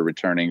while you're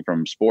returning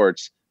from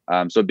sports.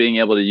 So being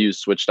able to use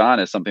Switched On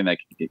is something that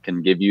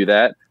can give you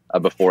that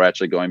before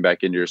actually going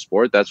back into your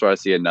sport. That's where I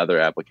see another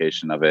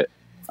application of it,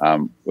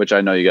 which I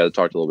know you got to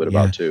talk a little bit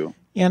about too.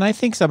 Yeah, and I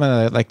think some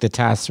of the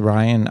tasks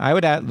Ryan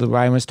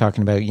was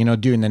talking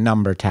about, doing the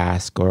number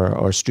task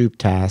or Stroop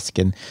task.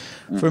 And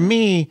for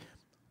me,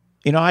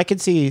 I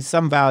could see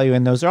some value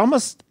in those. They're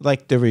almost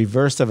like the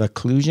reverse of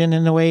occlusion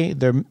in a way.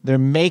 They're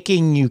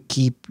making you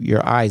keep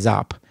your eyes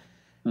up.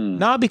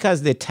 Not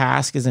because the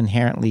task is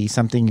inherently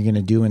something you're going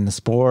to do in the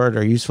sport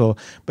or useful,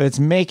 but it's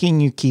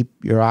making you keep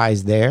your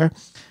eyes there.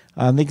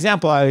 The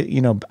example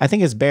I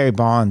think is Barry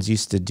Bonds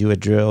used to do a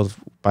drill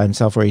by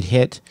himself where he'd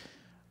hit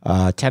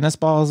tennis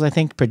balls, I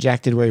think,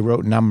 projected, where he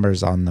wrote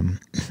numbers on them.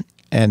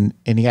 and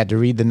he had to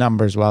read the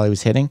numbers while he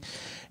was hitting.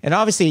 And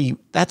obviously,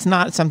 that's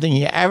not something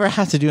you ever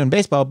have to do in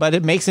baseball, but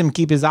it makes him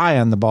keep his eye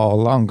on the ball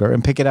longer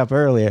and pick it up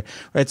earlier,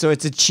 right? So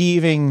it's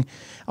achieving,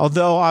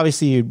 although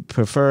obviously you'd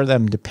prefer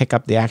them to pick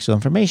up the actual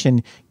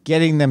information,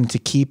 getting them to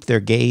keep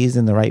their gaze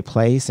in the right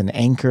place and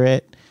anchor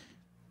it.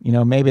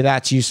 Maybe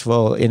that's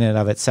useful in and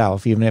of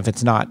itself, even if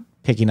it's not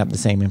picking up the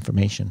same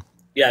information.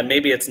 Yeah,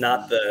 maybe it's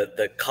not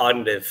the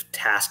cognitive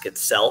task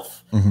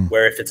itself,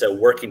 where if it's a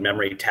working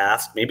memory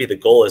task, maybe the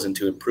goal isn't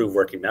to improve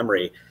working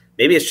memory.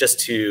 Maybe it's just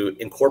to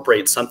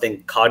incorporate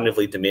something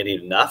cognitively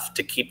demanding enough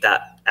to keep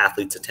that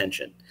athlete's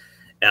attention,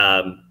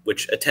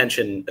 which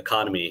attention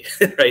economy,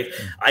 right?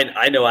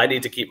 I know I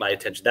need to keep my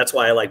attention. That's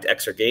why I liked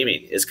Exer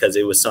Gaming, is because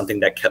it was something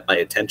that kept my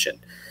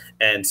attention.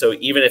 And so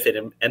even if it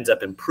ends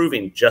up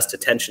improving just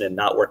attention and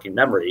not working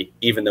memory,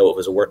 even though it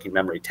was a working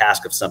memory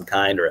task of some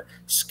kind or a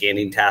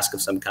scanning task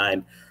of some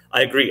kind,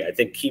 I agree. I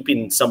think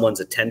keeping someone's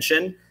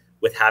attention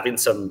with having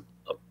some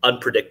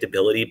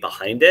unpredictability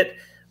behind it,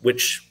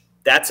 which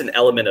that's an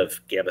element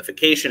of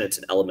gamification. It's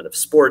an element of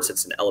sports.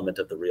 It's an element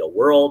of the real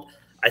world,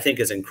 I think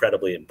is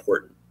incredibly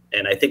important.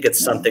 And I think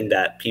it's something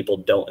that people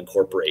don't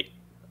incorporate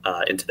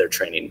into their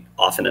training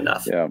often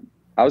enough. Yeah.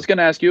 I was going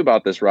to ask you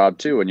about this, Rob,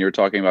 too, when you were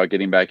talking about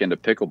getting back into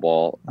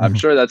pickleball. I'm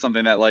sure that's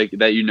something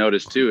that you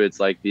noticed too.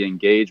 It's like the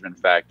engagement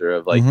factor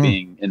of like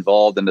being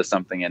involved into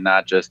something and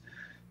not just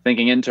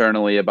thinking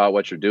internally about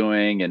what you're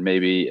doing and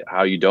maybe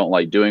how you don't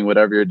like doing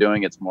whatever you're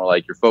doing. It's more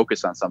like you're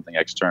focused on something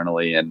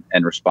externally and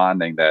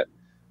responding that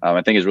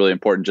I think is really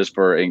important just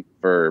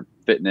for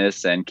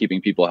fitness and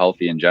keeping people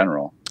healthy in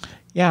general.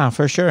 Yeah,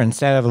 for sure.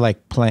 Instead of like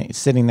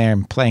sitting there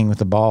and playing with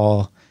the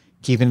ball,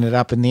 keeping it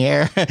up in the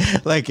air,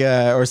 like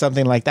or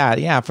something like that.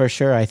 Yeah, for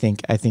sure. I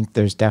think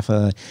there's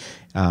definitely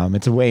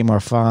it's way more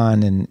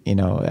fun, and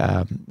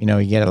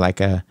you get like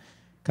a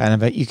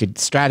kind of you could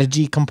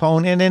strategy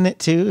component in it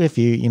too if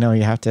you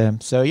have to.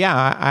 So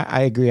yeah,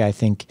 I agree. I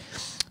think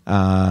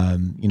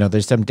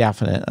there's some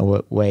definite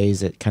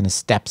ways it kind of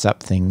steps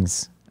up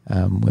things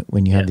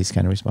when you have these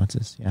kind of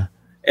responses. Yeah.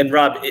 And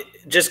Rob,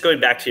 just going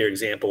back to your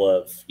example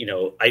of,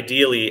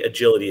 ideally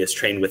agility is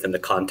trained within the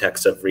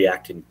context of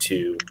reacting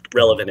to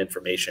relevant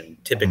information,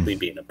 typically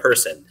being a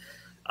person.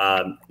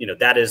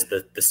 That is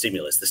the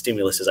stimulus. The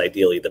stimulus is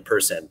ideally the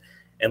person.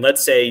 And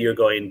let's say you're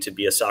going to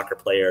be a soccer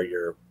player,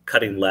 you're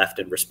cutting left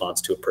in response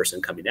to a person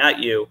coming at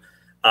you.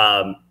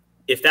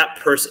 If that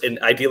person,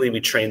 ideally we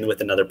train with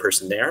another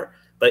person there,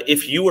 but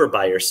if you were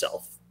by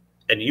yourself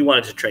and you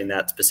wanted to train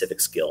that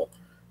specific skill,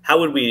 how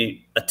would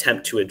we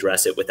attempt to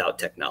address it without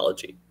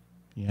technology?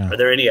 Yeah. Are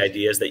there any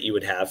ideas that you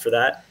would have for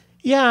that?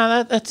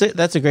 Yeah,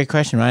 that's a great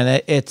question,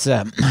 Ryan. It's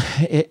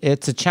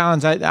it's a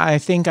challenge. I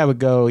think I would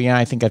go. Yeah,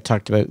 I think I've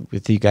talked about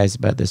with you guys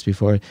about this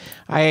before.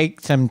 I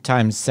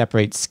sometimes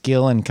separate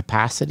skill and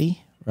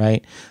capacity.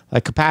 Right,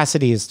 like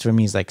capacity is for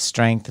me is like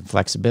strength and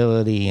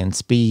flexibility and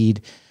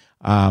speed.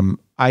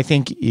 I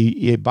think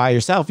by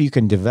yourself you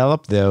can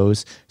develop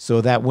those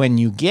so that when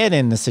you get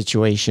in the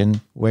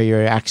situation where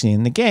you're actually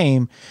in the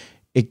game,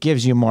 it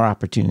gives you more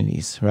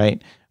opportunities,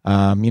 right?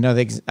 You know,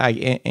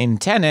 in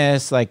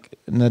tennis, like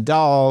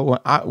Nadal,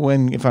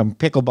 if I'm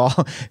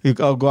pickleball,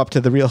 I'll go up to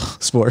the real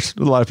sport.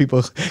 A lot of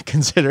people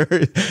consider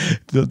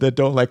that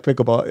don't like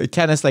pickleball.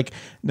 Tennis, like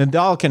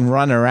Nadal can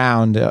run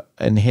around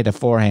and hit a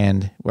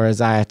forehand,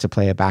 whereas I have to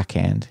play a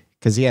backhand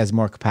because he has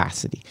more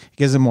capacity. It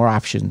gives him more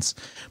options,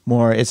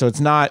 more. So it's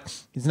not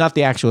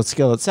the actual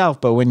skill itself,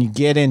 but when you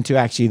get into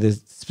actually the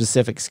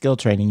specific skill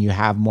training, you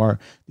have more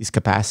these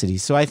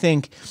capacities. So I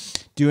think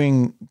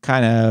doing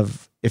kind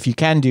of, if you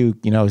can do,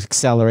 you know,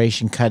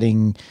 acceleration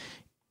cutting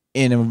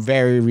in a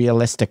very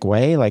realistic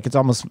way, like it's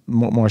almost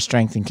more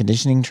strength and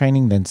conditioning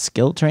training than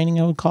skill training,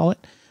 I would call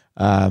it.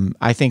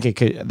 I think it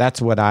could.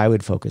 That's what I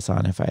would focus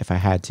on if I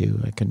had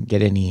to. I couldn't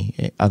get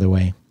any other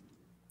way.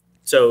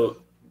 So,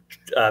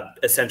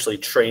 essentially,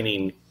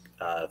 training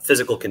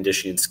physical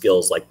conditioning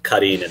skills like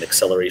cutting and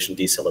acceleration,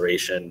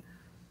 deceleration,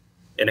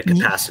 in a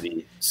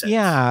capacity sense.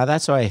 Yeah,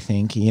 that's what I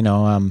think. You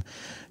know,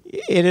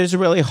 it is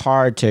really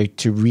hard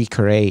to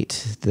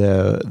recreate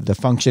the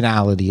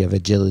functionality of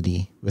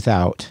agility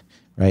without,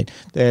 right?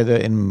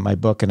 In my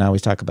book, and I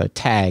always talk about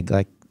tag.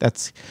 Like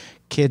that's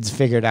kids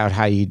figured out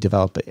how you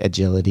develop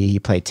agility. You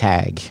play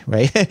tag,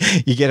 right?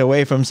 You get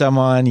away from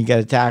someone, you get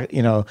attacked.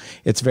 You know,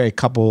 it's very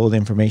coupled,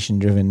 information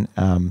driven.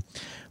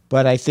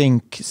 But I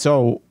think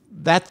so.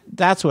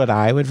 That's what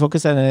I would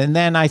focus on. And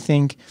then I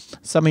think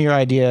some of your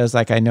ideas,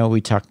 like I know we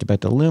talked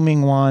about the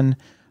looming one.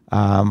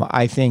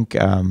 I think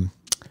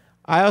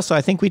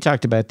we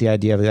talked about the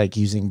idea of like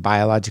using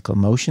biological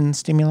motion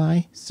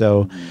stimuli.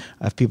 So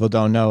if people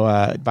don't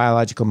know,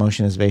 biological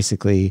motion is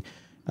basically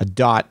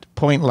a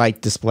point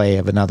light display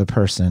of another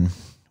person,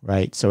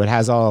 right? So it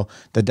has all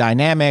the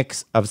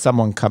dynamics of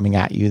someone coming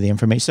at you, the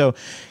information. So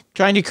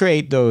trying to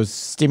create those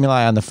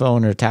stimuli on the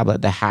phone or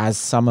tablet that has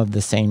some of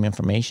the same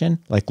information,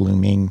 like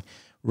looming,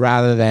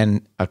 rather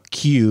than a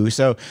cue.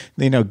 So,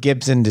 you know,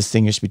 Gibson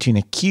distinguished between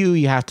a cue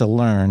you have to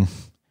learn.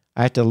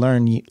 I have to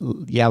learn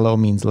yellow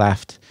means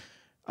left.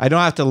 I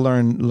don't have to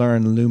learn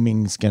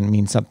looming's going to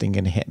mean something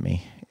going to hit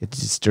me. It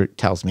just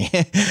tells me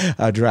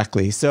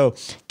directly. So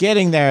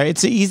getting there,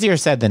 it's easier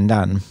said than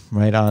done,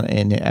 right?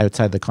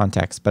 Outside the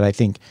context. But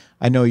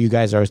I know you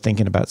guys are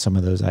thinking about some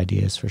of those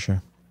ideas for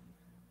sure.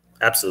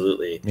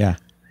 Absolutely. Yeah.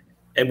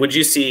 And would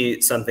you see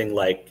something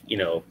like, you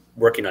know,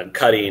 working on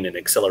cutting and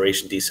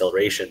acceleration,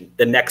 deceleration,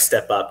 the next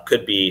step up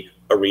could be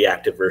a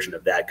reactive version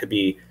of that, could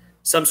be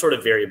some sort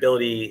of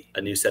variability,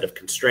 a new set of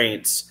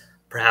constraints,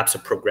 perhaps a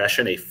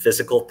progression, a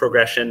physical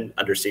progression,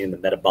 understanding the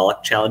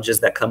metabolic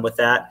challenges that come with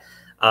that.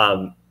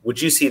 Would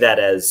you see that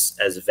as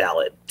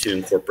valid to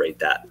incorporate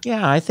that?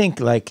 Yeah, I think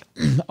like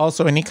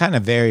also any kind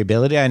of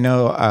variability. I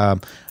know,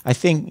 I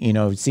think, you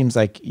know, it seems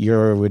like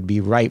would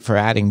be right for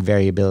adding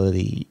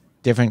variability,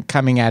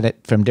 coming at it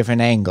from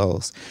different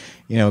angles.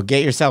 You know,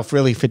 get yourself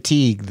really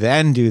fatigued,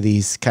 then do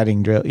these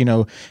cutting drill. You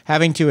know,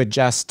 having to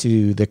adjust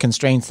to the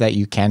constraints that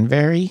you can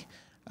vary,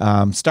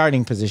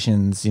 starting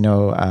positions.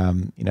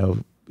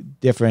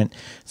 Different.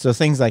 So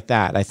things like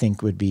that, I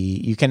think would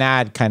be, you can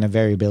add kind of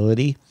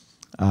variability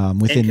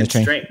within the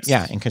training.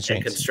 Yeah, and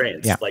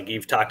constraints. Yeah. Like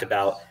you've talked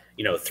about,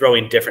 you know,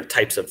 throwing different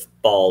types of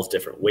balls,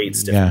 different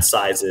weights, different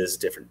sizes,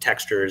 different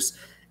textures.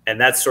 And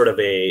that's sort of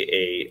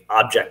a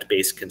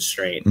object-based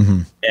constraint.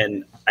 Mm-hmm.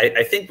 And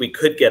I think we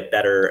could get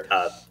better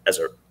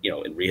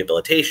in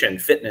rehabilitation,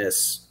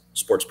 fitness,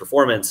 sports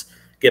performance,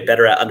 get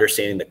better at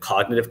understanding the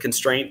cognitive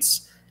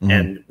constraints. Mm-hmm.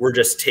 And we're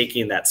just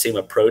taking that same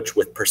approach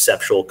with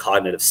perceptual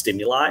cognitive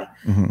stimuli,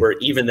 mm-hmm. where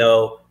even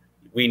though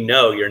we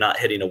know you're not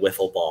hitting a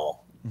wiffle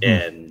ball mm-hmm.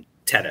 in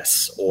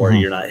tennis, or mm-hmm.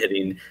 you're not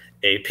hitting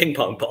a ping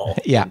pong ball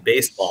in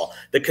baseball,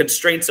 the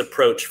constraints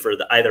approach for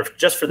either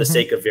just for the mm-hmm.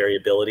 sake of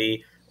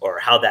variability or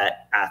how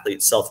that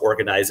athlete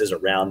self-organizes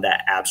around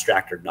that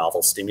abstract or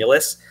novel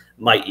stimulus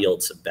might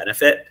yield some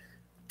benefit.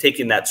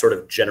 Taking that sort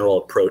of general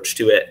approach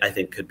to it, I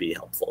think could be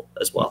helpful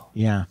as well.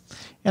 Yeah.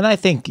 And I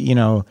think,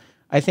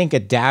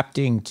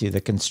 adapting to the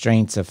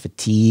constraints of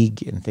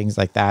fatigue and things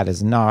like that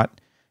is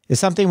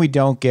something we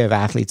don't give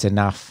athletes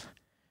enough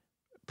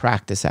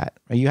practice at.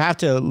 You have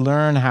to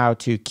learn how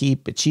to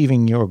keep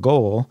achieving your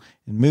goal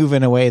and move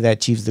in a way that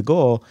achieves the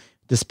goal,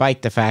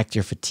 despite the fact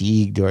you're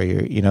fatigued or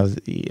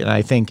and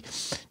I think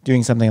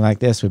doing something like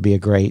this would be a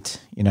great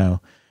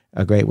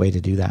way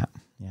to do that.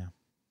 Yeah.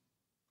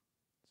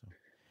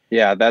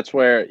 Yeah, that's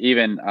where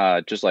even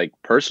just like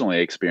personally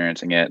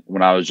experiencing it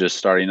when I was just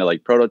starting to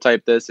like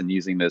prototype this and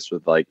using this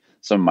with like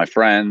some of my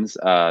friends,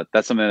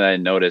 that's something that I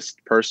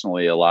noticed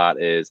personally a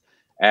lot is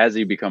as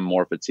you become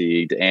more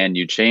fatigued and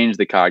you change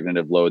the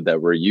cognitive load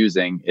that we're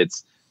using,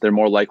 they're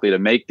more likely to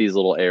make these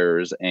little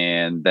errors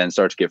and then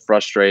start to get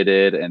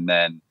frustrated and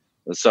then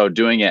So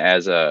doing it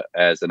as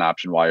an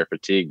option while you're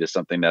fatigued is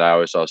something that I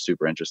always saw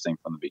super interesting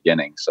from the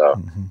beginning.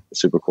 So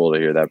it's super cool to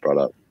hear that brought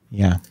up.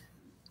 Yeah.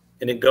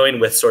 And in going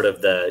with sort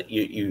of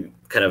you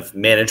kind of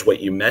manage what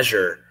you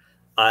measure,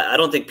 I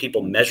don't think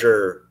people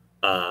measure,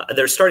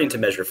 they're starting to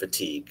measure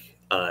fatigue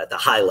at the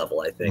high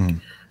level, I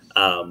think,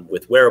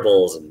 with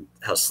wearables and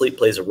how sleep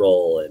plays a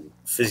role and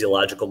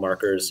physiological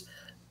markers.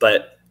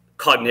 But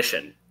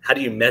cognition, how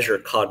do you measure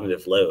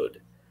cognitive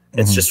load?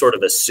 It's just sort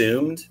of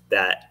assumed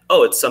that,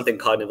 oh, it's something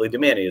cognitively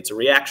demanding. It's a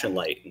reaction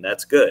light, and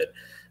that's good.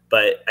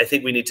 But I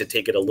think we need to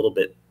take it a little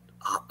bit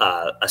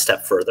a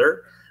step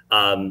further.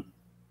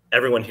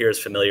 Everyone here is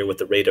familiar with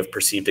the rate of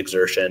perceived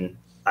exertion,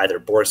 either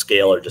Borg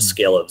scale or just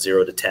scale of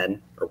 0 to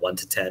 10 or 1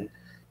 to 10,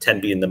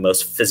 10 being the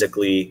most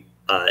physically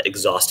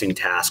exhausting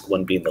task,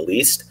 1 being the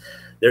least.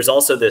 There's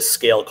also this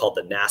scale called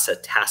the NASA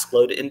Task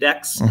Load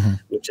Index,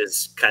 which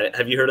is kind of,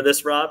 have you heard of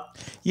this, Rob?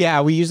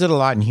 Yeah, we use it a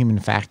lot in human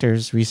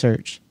factors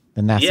research.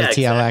 The NASA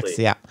TLX,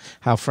 exactly.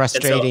 How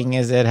frustrating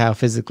is it? How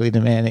physically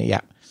demanding? Yeah.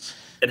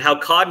 And how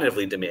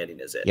cognitively demanding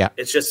is it? Yeah.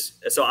 It's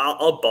just, so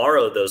I'll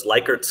borrow those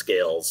Likert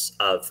scales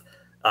of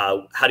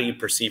how do you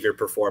perceive your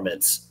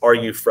performance? Are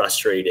you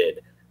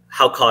frustrated?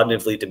 How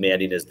cognitively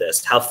demanding is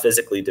this? How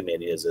physically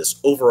demanding is this?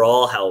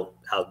 Overall,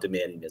 how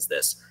demanding is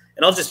this?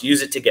 And I'll just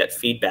use it to get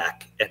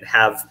feedback and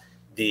have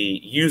the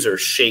user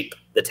shape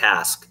the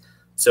task.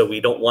 So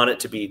we don't want it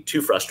to be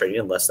too frustrating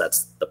unless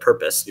that's the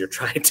purpose. You're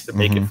trying to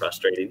make it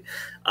frustrating.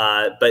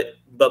 But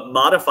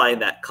modifying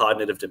that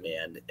cognitive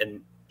demand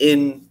and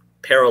in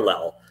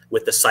parallel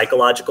with the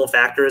psychological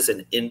factors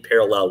and in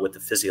parallel with the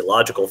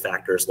physiological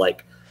factors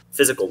like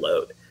physical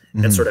load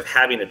and sort of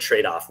having a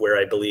trade-off where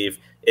I believe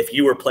if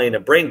you were playing a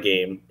brain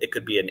game, it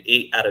could be an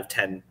 8 out of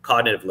 10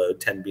 cognitive load,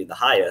 10 being the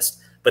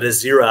highest, but a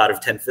 0 out of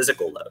 10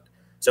 physical load.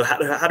 So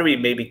how do we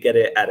maybe get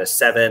it at a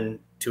 7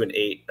 to an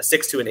 8, a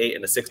 6 to an 8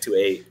 and a 6 to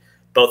 8,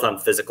 both on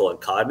physical and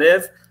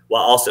cognitive,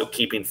 while also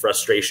keeping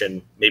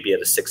frustration maybe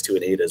at a 6 to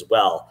an 8 as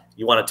well?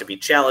 You want it to be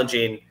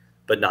challenging,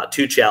 but not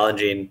too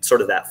challenging,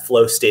 sort of that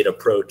flow state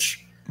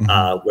approach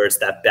where it's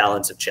that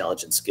balance of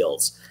challenge and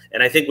skills.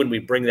 And I think when we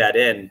bring that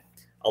in,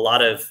 a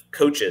lot of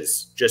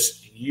coaches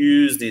just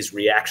use these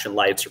reaction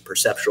lights or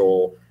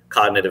perceptual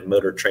cognitive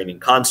motor training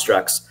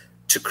constructs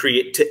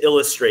to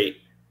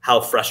illustrate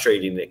how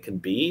frustrating it can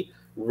be,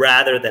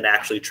 rather than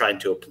actually trying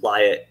to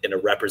apply it in a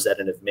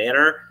representative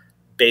manner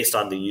based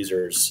on the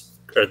user's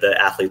or the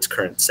athlete's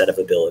current set of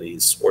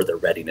abilities or their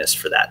readiness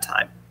for that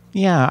time.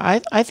 Yeah,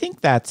 I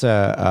think that's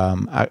a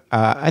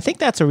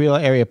real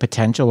area of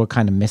potential we're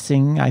kind of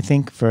missing. I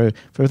think for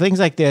things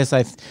like this,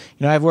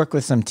 I've worked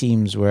with some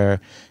teams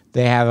where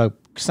they have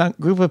some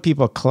group of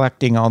people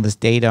collecting all this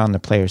data on the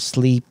players'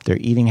 sleep, their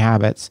eating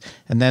habits,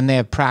 and then they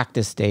have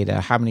practice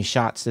data. How many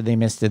shots did they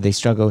miss? Did they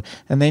struggle?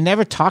 And they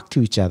never talk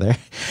to each other.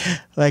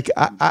 Like,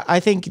 I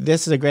think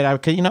this is a great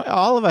idea.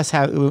 All of us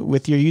have,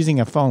 with you're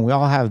using a phone, we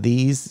all have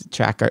these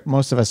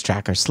most of us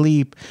track our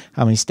sleep,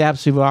 how many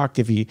steps we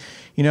walked,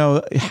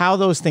 how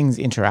those things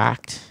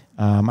interact.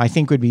 I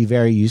think would be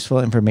very useful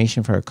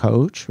information for a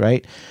coach,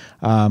 right?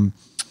 I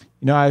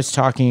was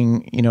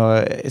talking,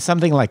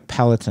 something like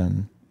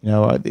Peloton.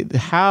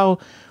 How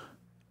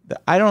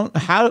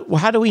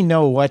do we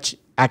know what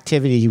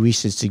activity we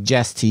should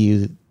suggest to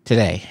you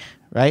today,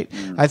 right?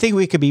 I think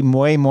we could be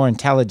way more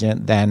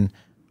intelligent than,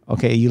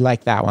 okay, you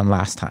liked that one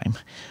last time.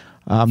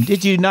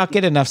 Did you not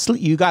get enough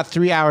sleep? You got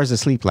 3 hours of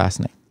sleep last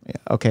night.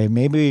 Okay,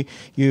 maybe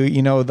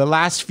the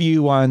last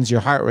few ones,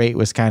 your heart rate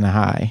was kind of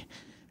high.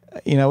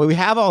 We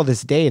have all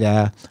this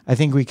data. I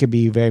think we could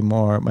be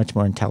much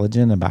more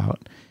intelligent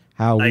about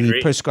how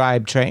we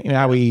prescribe training,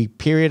 how we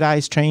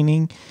periodize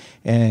training.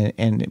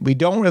 And we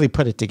don't really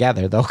put it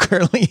together, though,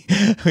 currently.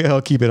 We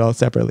all keep it all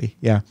separately.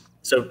 Yeah.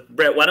 So,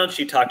 Brett, why don't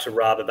you talk to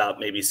Rob about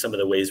maybe some of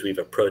the ways we've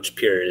approached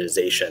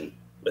periodization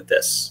with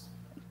this?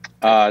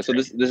 So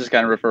this is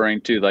kind of referring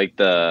to like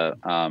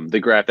the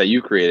graph that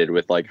you created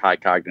with like high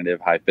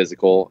cognitive, high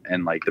physical,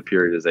 and like the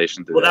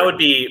periodization. Well, that would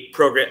be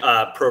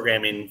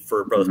programming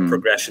for both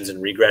progressions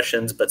and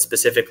regressions, but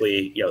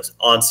specifically,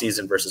 on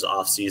season versus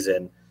off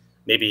season,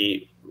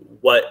 maybe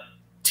what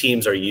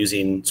teams are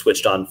using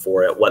SwitchedOn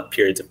for, at what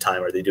periods of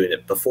time are they doing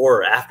it,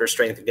 before or after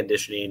strength and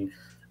conditioning?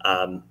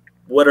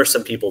 What are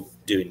some people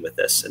doing with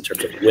this in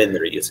terms of when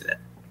they're using it?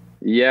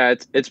 Yeah,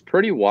 it's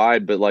pretty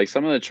wide, but like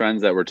some of the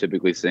trends that we're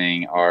typically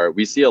seeing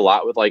we see a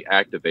lot with like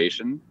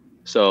activation.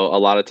 So a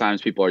lot of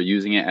times people are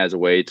using it as a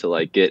way to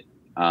like get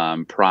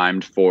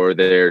primed for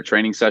their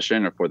training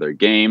session or for their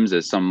games,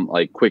 as some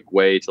like quick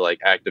way to like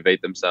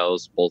activate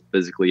themselves both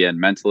physically and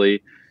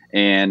mentally.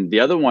 And the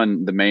other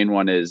one, the main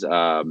one, is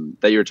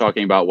that you're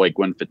talking about like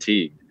when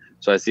fatigued.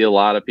 So I see a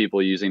lot of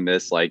people using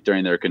this like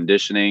during their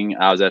conditioning.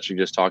 I was actually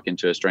just talking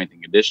to a strength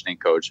and conditioning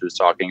coach who was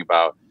talking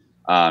about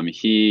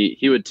he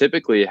would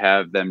typically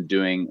have them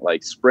doing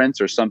like sprints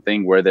or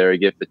something where they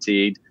get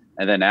fatigued,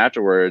 and then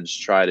afterwards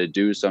try to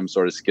do some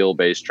sort of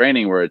skill-based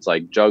training where it's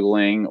like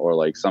juggling or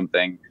like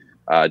something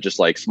just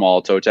like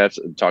small toe taps,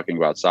 talking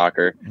about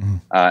soccer.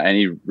 And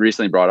he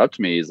recently brought up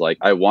to me, he's like,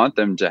 I want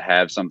them to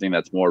have something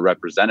that's more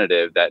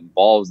representative that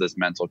involves this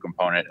mental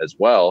component as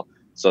well.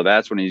 So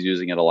that's when he's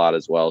using it a lot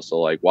as well. So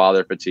like while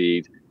they're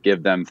fatigued,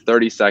 give them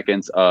 30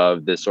 seconds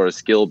of this sort of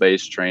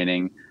skill-based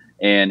training.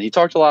 And he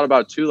talked a lot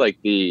about too, like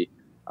the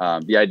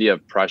idea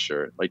of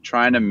pressure, like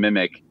trying to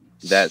mimic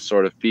that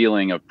sort of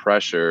feeling of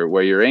pressure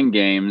where you're in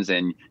games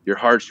and your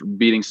heart's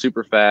beating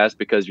super fast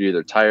because you're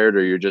either tired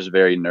or you're just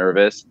very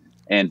nervous,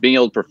 and being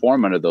able to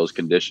perform under those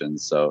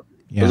conditions. So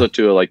those are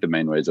two of like the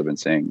main ways I've been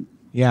seeing.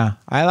 Yeah,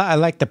 I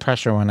like the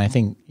pressure one. I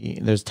think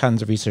there's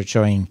tons of research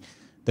showing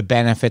the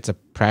benefits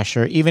of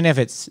pressure, even if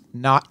it's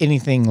not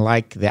anything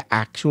like the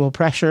actual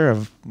pressure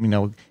of, you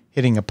know,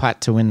 hitting a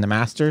putt to win the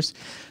Masters.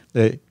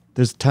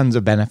 There's tons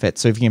of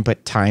benefits. So if you can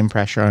put time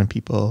pressure on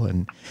people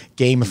and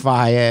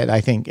gamify it, I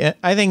think,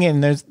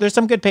 and there's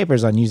some good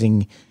papers on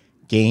using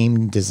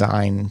game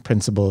design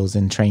principles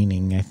in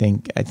training. I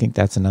think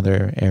that's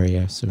another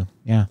area. So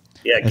yeah.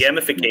 Yeah,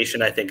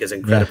 gamification, I think, is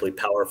incredibly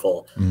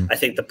powerful. I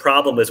think the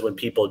problem is when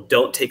people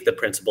don't take the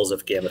principles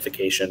of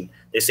gamification,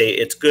 they say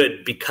it's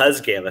good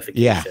because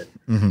gamification,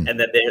 and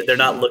then they're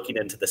not looking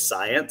into the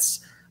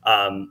science.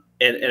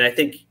 And I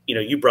think, you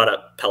know, you brought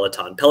up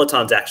Peloton.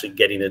 Peloton's actually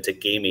getting into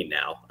gaming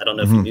now. I don't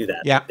know if you knew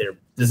that. Yeah. They're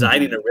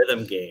designing a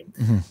rhythm game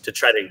to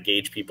try to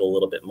engage people a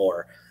little bit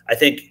more. I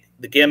think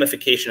the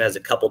gamification has a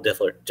couple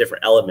different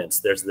elements.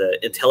 There's the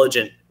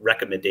intelligent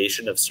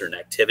recommendation of certain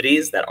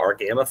activities that are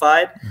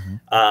gamified.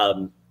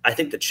 I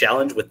think the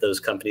challenge with those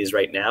companies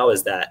right now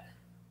is that,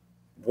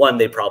 one,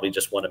 they probably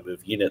just want to move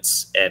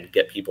units and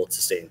get people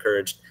to stay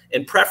encouraged.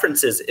 And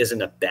preferences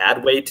isn't a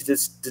bad way to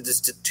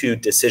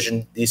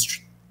decision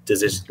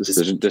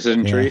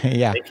tree.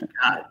 Yeah.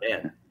 God,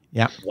 man.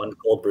 Yeah. One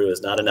cold brew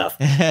is not enough.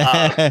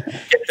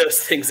 Get those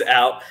things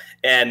out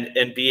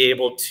and be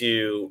able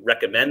to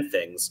recommend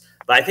things.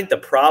 But I think the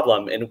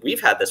problem, and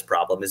we've had this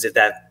problem, is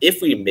that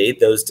if we made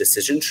those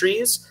decision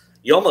trees,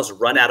 you almost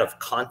run out of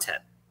content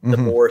the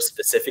more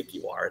specific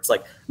you are. It's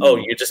like, oh,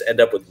 you just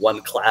end up with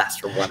one class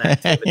for one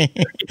activity.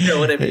 You know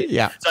what I mean?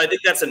 Yeah. So I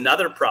think that's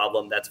another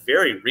problem that's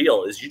very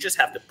real, is you just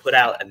have to put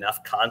out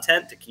enough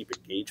content to keep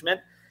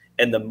engagement.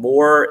 And the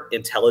more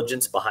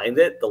intelligence behind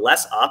it, the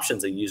less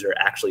options a user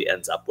actually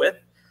ends up with.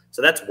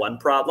 So that's one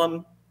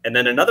problem. And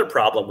then another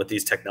problem with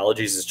these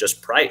technologies is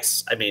just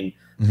price. I mean,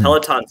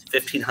 Peloton's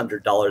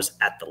 $1,500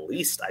 at the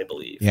least, I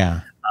believe.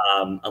 Yeah.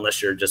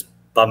 Unless you're just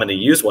bumming to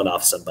use one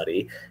off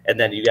somebody. And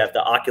then you have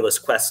the Oculus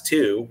Quest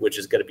 2, which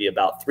is going to be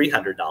about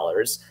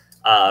 $300.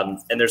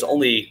 And there's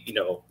only, you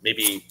know,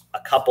 maybe a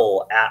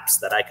couple apps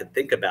that I can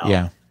think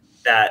about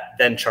that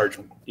then charge,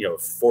 you know,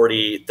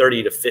 $30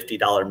 to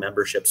 $50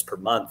 memberships per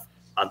month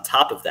on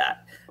top of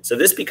that. So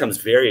this becomes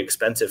very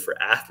expensive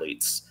for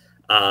athletes.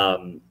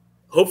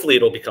 Hopefully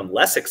it'll become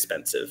less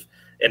expensive,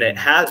 and it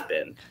has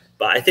been.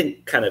 But I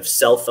think kind of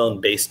cell phone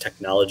based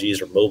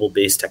technologies or mobile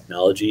based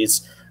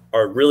technologies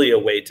are really a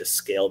way to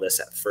scale this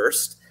at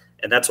first.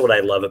 And that's what I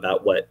love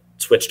about what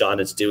SwitchedOn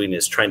is doing,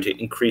 is trying to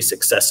increase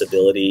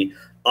accessibility.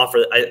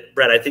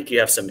 Brett, I think you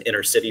have some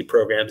inner city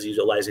programs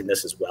utilizing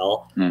this as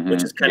well,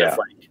 which is kind of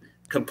like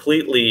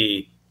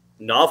completely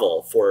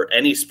novel for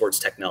any sports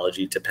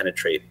technology to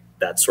penetrate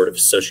that sort of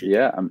social.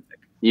 Yeah.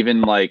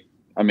 Even like,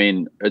 I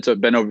mean, it's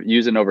been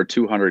used in over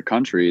 200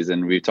 countries,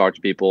 and we've talked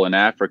to people in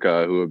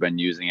Africa who have been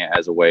using it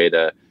as a way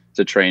to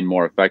train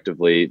more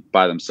effectively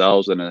by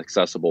themselves in an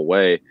accessible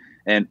way.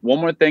 And one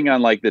more thing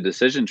on like the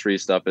decision tree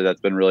stuff that's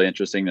been really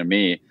interesting to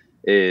me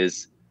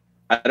is,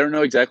 I don't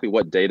know exactly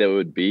what data it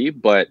would be,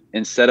 but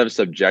instead of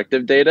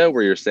subjective data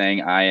where you're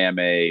saying I am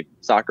a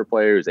soccer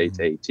player who's 8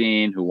 to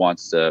 18 who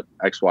wants to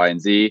X, Y,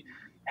 and Z,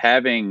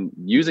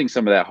 using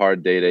some of that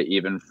hard data,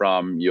 even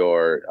from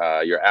your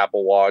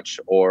Apple Watch,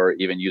 or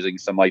even using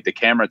some like the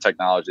camera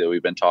technology that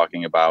we've been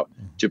talking about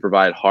to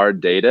provide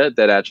hard data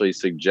that actually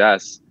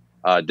suggests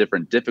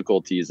different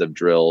difficulties of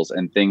drills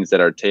and things that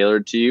are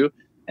tailored to you,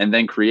 and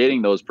then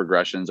creating those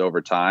progressions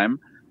over time.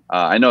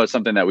 I know it's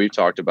something that we've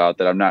talked about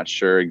that I'm not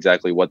sure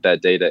exactly what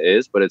that data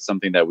is, but it's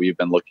something that we've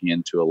been looking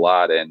into a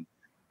lot, and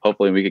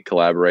hopefully we could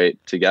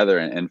collaborate together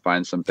and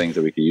find some things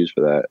that we could use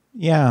for that.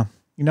 Yeah.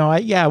 You know,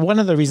 one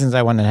of the reasons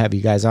I wanted to have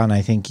you guys on,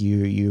 I think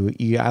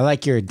I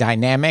like your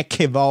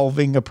dynamic,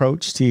 evolving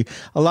approach to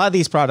a lot of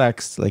these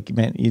products. Like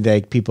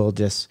people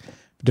just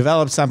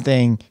develop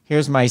something.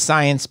 Here's my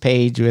science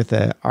page with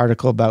an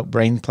article about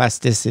brain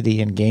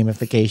plasticity and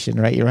gamification,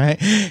 right? You're right.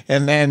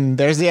 And then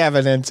there's the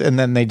evidence, and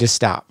then they just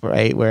stop,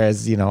 right?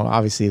 Whereas, you know,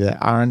 obviously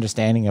our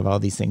understanding of all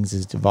these things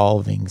is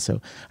evolving.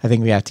 So I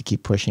think we have to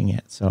keep pushing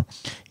it. So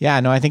yeah,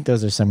 no, I think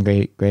those are some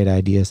great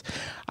ideas.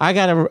 I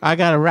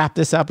gotta wrap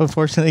this up,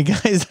 unfortunately,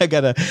 guys.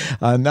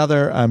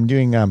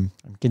 I'm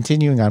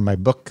continuing on my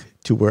book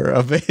tour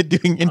of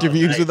doing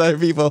interviews with other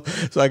people.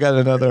 So I got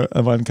another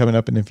one coming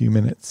up in a few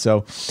minutes.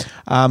 So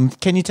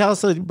can you tell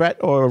us, Brett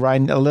or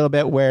Ryan, a little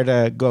bit where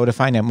to go to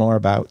find out more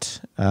about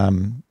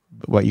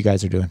what you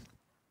guys are doing?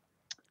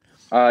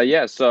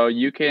 Yeah, so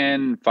you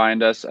can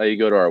find us. You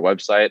go to our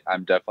website.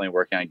 I'm definitely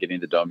working on getting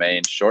the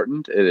domain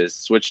shortened. It is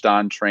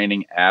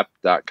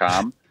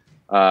switchedontrainingapp.com.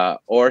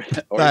 Or if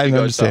you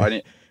go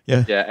to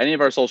any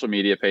of our social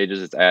media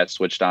pages, it's at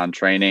SwitchedOn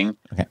Training.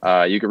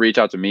 Okay. You can reach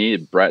out to me,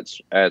 Brett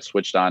at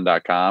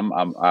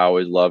switchedon.com. I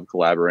always love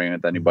collaborating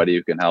with anybody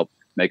who can help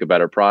make a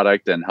better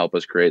product and help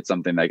us create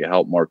something that can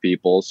help more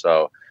people.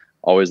 So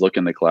always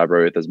looking to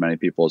collaborate with as many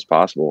people as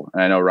possible.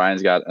 And I know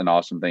Ryan's got an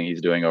awesome thing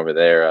he's doing over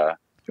there. If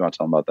you want to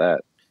tell him about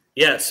that.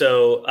 Yeah,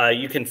 so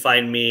you can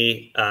find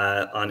me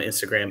on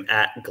Instagram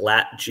at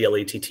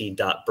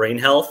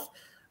glatt.brainhealth.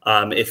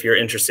 If you're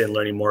interested in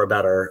learning more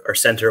about our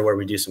center where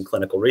we do some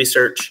clinical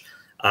research,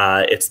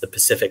 it's the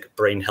Pacific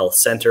Brain Health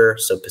Center,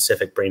 so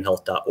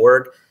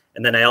pacificbrainhealth.org.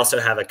 And then I also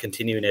have a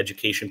continuing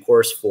education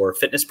course for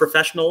fitness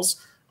professionals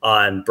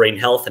on brain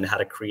health and how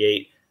to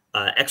create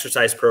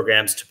exercise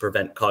programs to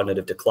prevent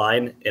cognitive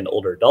decline in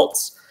older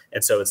adults.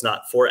 And so it's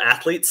not for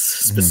athletes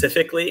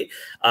specifically,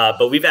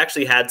 but we've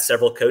actually had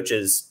several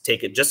coaches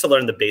take it just to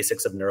learn the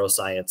basics of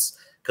neuroscience,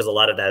 because a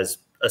lot of that is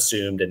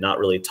assumed and not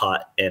really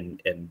taught in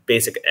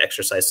basic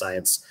exercise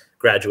science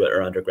graduate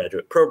or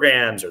undergraduate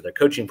programs or their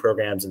coaching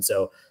programs. And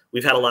so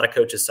we've had a lot of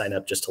coaches sign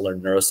up just to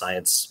learn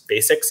neuroscience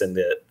basics and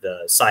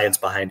the science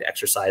behind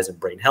exercise and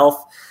brain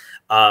health.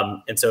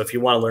 And so if you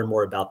want to learn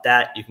more about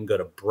that, you can go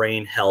to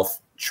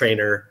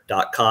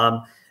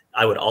brainhealthtrainer.com.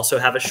 I would also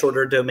have a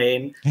shorter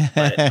domain,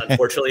 but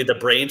unfortunately the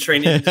brain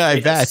training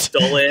is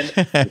stolen,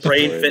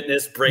 brain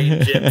fitness, brain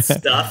gym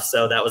stuff.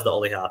 So that was the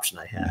only option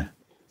I had.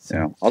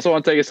 Yeah. Also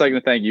want to take a second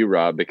to thank you,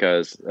 Rob,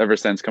 because ever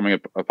since coming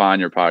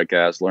upon your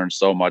podcast, learned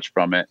so much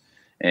from it.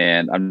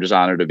 And I'm just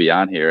honored to be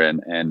on here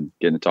and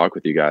getting to talk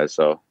with you guys.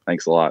 So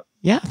thanks a lot.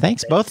 Yeah.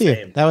 Thanks both of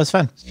you. That was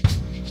fun.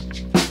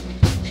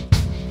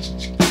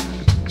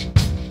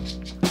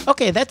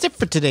 Okay, that's it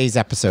for today's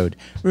episode.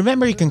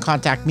 Remember, you can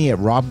contact me at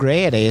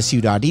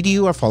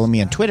robgray@asu.edu or follow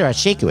me on Twitter at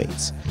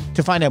ShakeAways.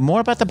 To find out more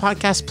about the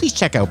podcast, please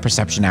check out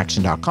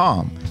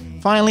perceptionaction.com.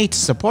 Finally, to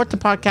support the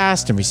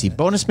podcast and receive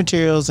bonus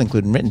materials,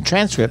 including written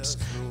transcripts,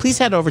 please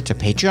head over to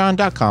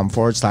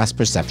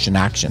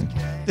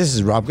patreon.com/perceptionaction. This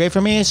is Rob Gray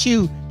from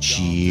ASU.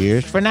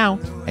 Cheers for now,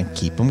 and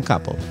keep them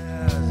coupled.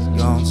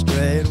 Gone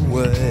straight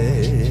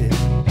away.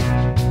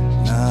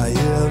 Now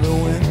you're the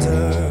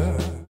winter.